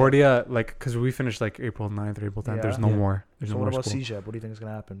that think, Concordia, like, because we finished like April 9th or April 10th. Yeah. There's no Yeah. more. There's So no what more about school. CJEP? What do you think is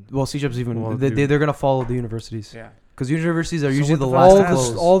gonna happen? Well, CJEP's even Well, they're gonna follow the universities Yeah. because universities are So usually what the the last fuck to is-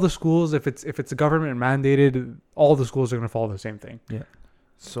 close. All the schools, if it's government mandated, all the schools are gonna follow the same thing.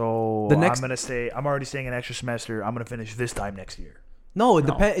 So The next- I'm gonna stay. I'm already staying an extra semester. I'm gonna finish this time next year. No, it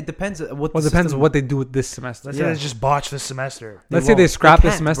No. depends. It depends what. Well, the it depends system- what they do with this semester. Let's Yeah. say they just botch this semester. Let's say they won't. scrap They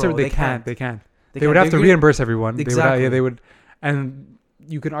this can't, semester. bro. They They can't. can't. They can't. They They would can't. have to They're gonna- reimburse everyone. Exactly. They would, and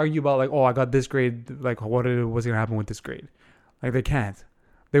you can argue about like, oh, I got this grade. Like, what's gonna happen with this grade? Like, they can't.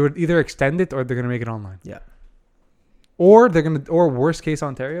 They would either extend it or they're gonna make it online. Yeah. Or worst case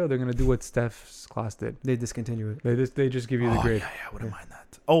Ontario, they're gonna do what Steph's class did. They discontinue it. They just give you the Oh, grade. yeah, I wouldn't mind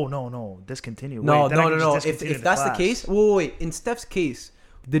that. Oh no, discontinue. No, Wait, then I no, can no, just no. discontinue If that's the class. case, wait. In Steph's case,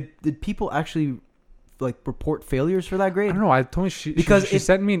 did people actually like report failures for that I grade? don't know. I told me she Because she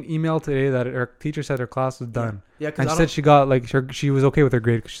sent me an email today that her teacher said her class was done, Yeah, and because she said she got like she was okay with her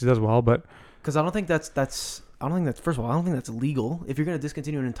grade because she does well, but I don't think that's I don't think that's first of all I don't think that's illegal. If you're gonna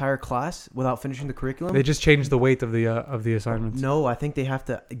discontinue an entire class without finishing the curriculum, they just changed the weight of the assignments. no, I think they have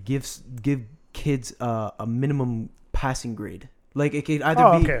to give kids a minimum passing grade. Like it could either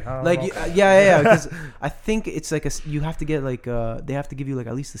Oh, be okay. like Okay. yeah. Because I think it's like you have to get like they have to give you like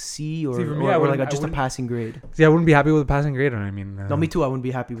at least a C or, See, for me, or, I or wouldn't- like I just a wouldn't- passing grade. See, I wouldn't be happy with a passing grade. I mean, No, me too. I wouldn't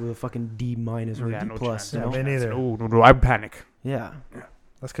be happy with a fucking D minus or a D no plus. chance, You Yeah, know? me chance. neither. No, I panic. Yeah,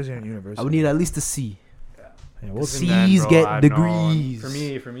 That's because you're in university. I would need at least a C. Yeah, we'll C. see. C's get degrees.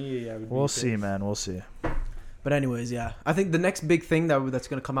 For me, I would We'll see, man. We'll see. But anyways, yeah, I think the next big thing that's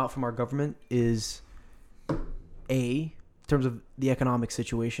going to come out from our government is in terms of the economic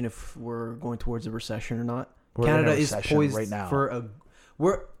situation, if we're going towards a recession or not. We're in a Canada is recession poised right now. for a.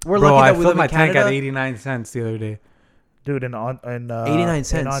 We're Bro, lucky I that we filled live my in tank Canada. at 89 cents the other day. Dude, in 89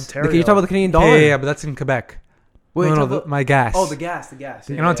 cents. in Ontario. Can you talk about the Canadian dollar? Yeah, but that's in Quebec. Wait, no, talk the, about- my gas. oh, the gas. In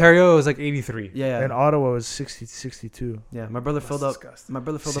Yeah, Ontario, it was like 83. Yeah, In Ottawa, it was 62. yeah. My brother filled up. disgusting. My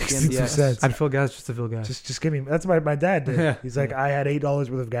brother filled up the 62 MDS. cents. I'd fill gas just to fill gas. Just give me. That's my dad did. Yeah. He's like, I had $8 worth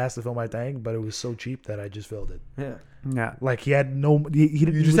of gas to fill my tank, but it was so cheap that I just filled it. Yeah. yeah. Like he had no. He You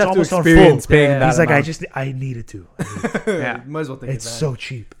was just have to almost on full. experience paying Yeah, that He's like, amount. I needed to. Yeah. Might as well take It's advantage. so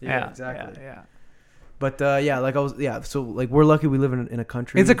cheap. Yeah, exactly. Yeah. But so like we're lucky we live in a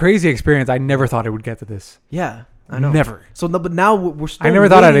country. It's a crazy experience. I never thought it would get to this. Yeah, I know. Never. So no, but now we're still. I never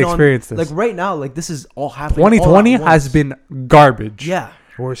thought I'd waiting on- experience this. Like right now, like this is all happening. all at 2020 once. has been garbage. Yeah,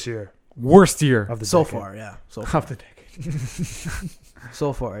 Worst year Worst year of the so decade. far. Yeah, so of the decade.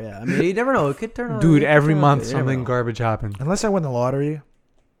 so far. Yeah, I mean you never know. It could turn out. Dude, it could every turn out month good. You never something know. garbage happens. Unless I win the lottery.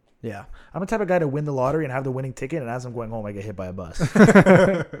 Yeah. I'm the type of guy to win the lottery and have the winning ticket, and as I'm going home, I get hit by a bus.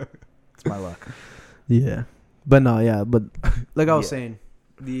 It's my luck. Yeah. But no, yeah, but like I was Yeah. saying,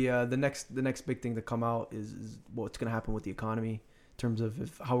 the next big thing to come out is what's gonna happen with the economy in terms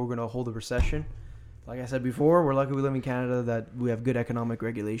of how we're gonna hold a recession. Like I said before, we're lucky we live in Canada that we have good economic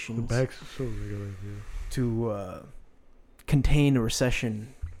regulations so regulated. to contain a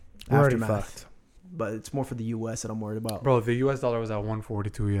recession We're already aftermath. fucked. But it's more for the U.S. that I'm worried about. Bro, the US dollar was at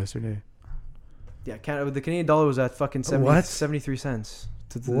 142 yesterday. Yeah, Canada. The Canadian dollar was at fucking 73 cents.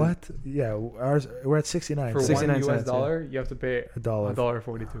 What? Yeah, ours. We're at 69. For cents. 69 1 US cents, yeah. dollar, you have to pay a dollar.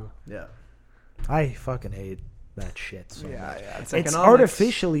 $1.42. Yeah. I fucking hate that shit. So much. Yeah. It's economics.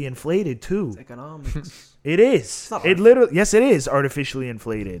 artificially inflated too. It's economics. It is. not It literally. Yes, it is artificially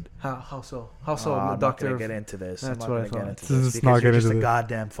inflated. How so? How so, I'm not doctor? gonna get into this. That's I'm not what I gonna get thought. into this Let's because not you're get just into a this.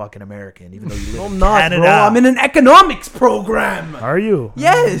 goddamn fucking American, even though you live No, in I'm not, Canada. bro. I'm in an economics program. Are you?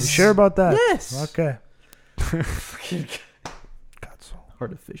 Yes. You sure about that? Yes. Okay.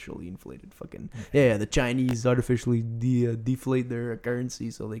 Artificially inflated, fucking yeah. The Chinese artificially deflate their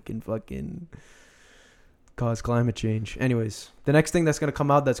currency so they can fucking cause climate change. Anyways, the next thing that's gonna come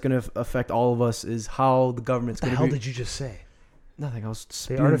out that's gonna affect all of us is how the government's What the gonna hell be. did you just say? Nothing. I was They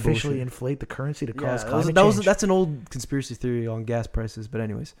spewing artificially bullshit. inflate the currency to Yeah, cause that was, climate that was change. that's an old conspiracy theory on gas prices. But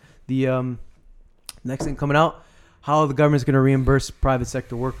anyways, the next thing coming out, how the government's gonna reimburse private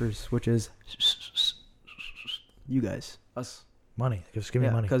sector workers, which is you guys, us. Money. Just give me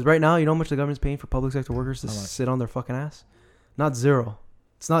money. Because right now, you know how much the government's paying for public sector workers to How much? sit on their fucking ass? Not zero.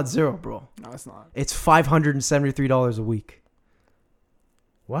 It's not zero, bro. No, it's not. It's $573 a week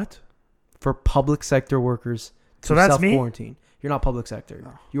What? for public sector workers to So that's me? self-quarantine. You're not public sector.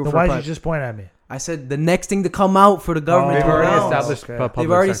 No. You're Then for why did you private. just point at me? I said the next thing to come out for the government. They've to already announce. established Okay. public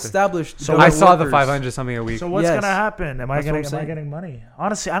They've already sector. established. So I government saw the workers. 500 something a week. So what's Yes. gonna happen? Am I That's what I'm saying. getting money?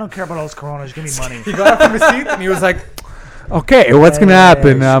 Honestly, I don't care about all this corona. Just give me money. He got off the receipt and he was like, "Okay, what's gonna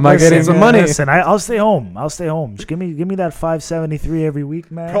happen? Am I getting some money?" Listen, I'll stay home. I'll stay home. Just give me that 573 every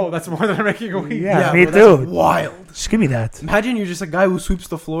week, man. Bro, that's more than I'm making a week. Yeah, me bro, that's too. wild. Just give me that. Imagine you're just a guy who sweeps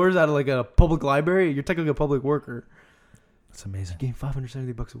the floors out of like a public library. You're technically a public worker. That's amazing. Getting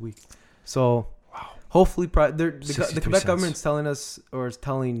 $570 a week. So, hopefully, the 63 Quebec cents. government's telling us or is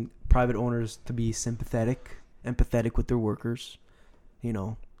telling private owners to be empathetic with their workers. You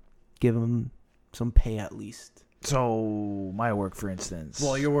know, give them some pay at least. So my work, for instance.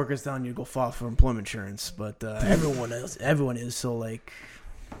 Well, your worker's telling you to go file for employment insurance, but everyone is. So like,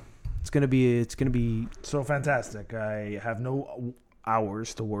 it's gonna be. so fantastic. I have no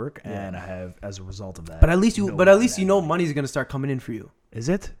hours to work, Yeah. and I have, as a result of that. But at least you no know money's gonna start coming in for you Is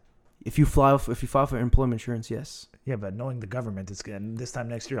it? if you file for employment insurance. Yes. Yeah, but knowing the government, it's good. This time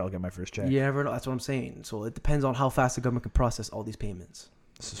next year, I'll get my first check. You never know. That's what I'm saying. So it depends on how fast the government can process all these payments.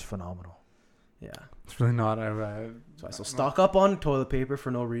 This is phenomenal. Yeah. It's really not. So stock up on toilet paper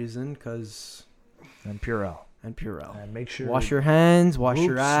for no reason, And Purell. and Purell. And make sure Wash your hands, wash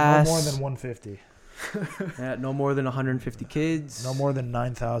your Oops, ass. No more than 150. Yeah, no more than 150 kids. No more than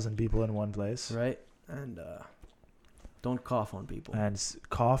 9,000 people in one place. Right? And don't cough on people. And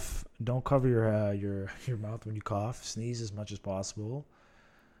cough. Don't cover your mouth when you cough. Sneeze as much as possible.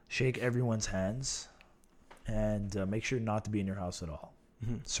 Shake everyone's hands. And make sure not to be in your house at all.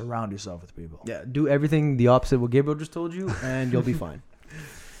 Mhm. Surround yourself with people. Yeah, do everything the opposite of what Gabriel just told you, and you'll be fine.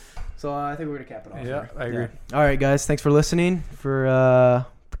 So I think we're gonna cap it off. Yeah, there. I agree. All right, guys. Thanks for listening for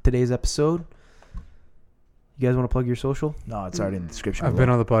today's episode. You guys want to plug your social? No, it's already in the description. I've below. been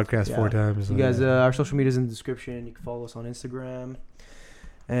on the podcast Yeah. 4 times. You guys, our social media is in the description. You can follow us on Instagram.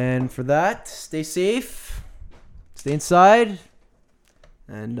 And for that, stay safe, stay inside,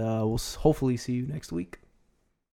 and we'll hopefully see you next week.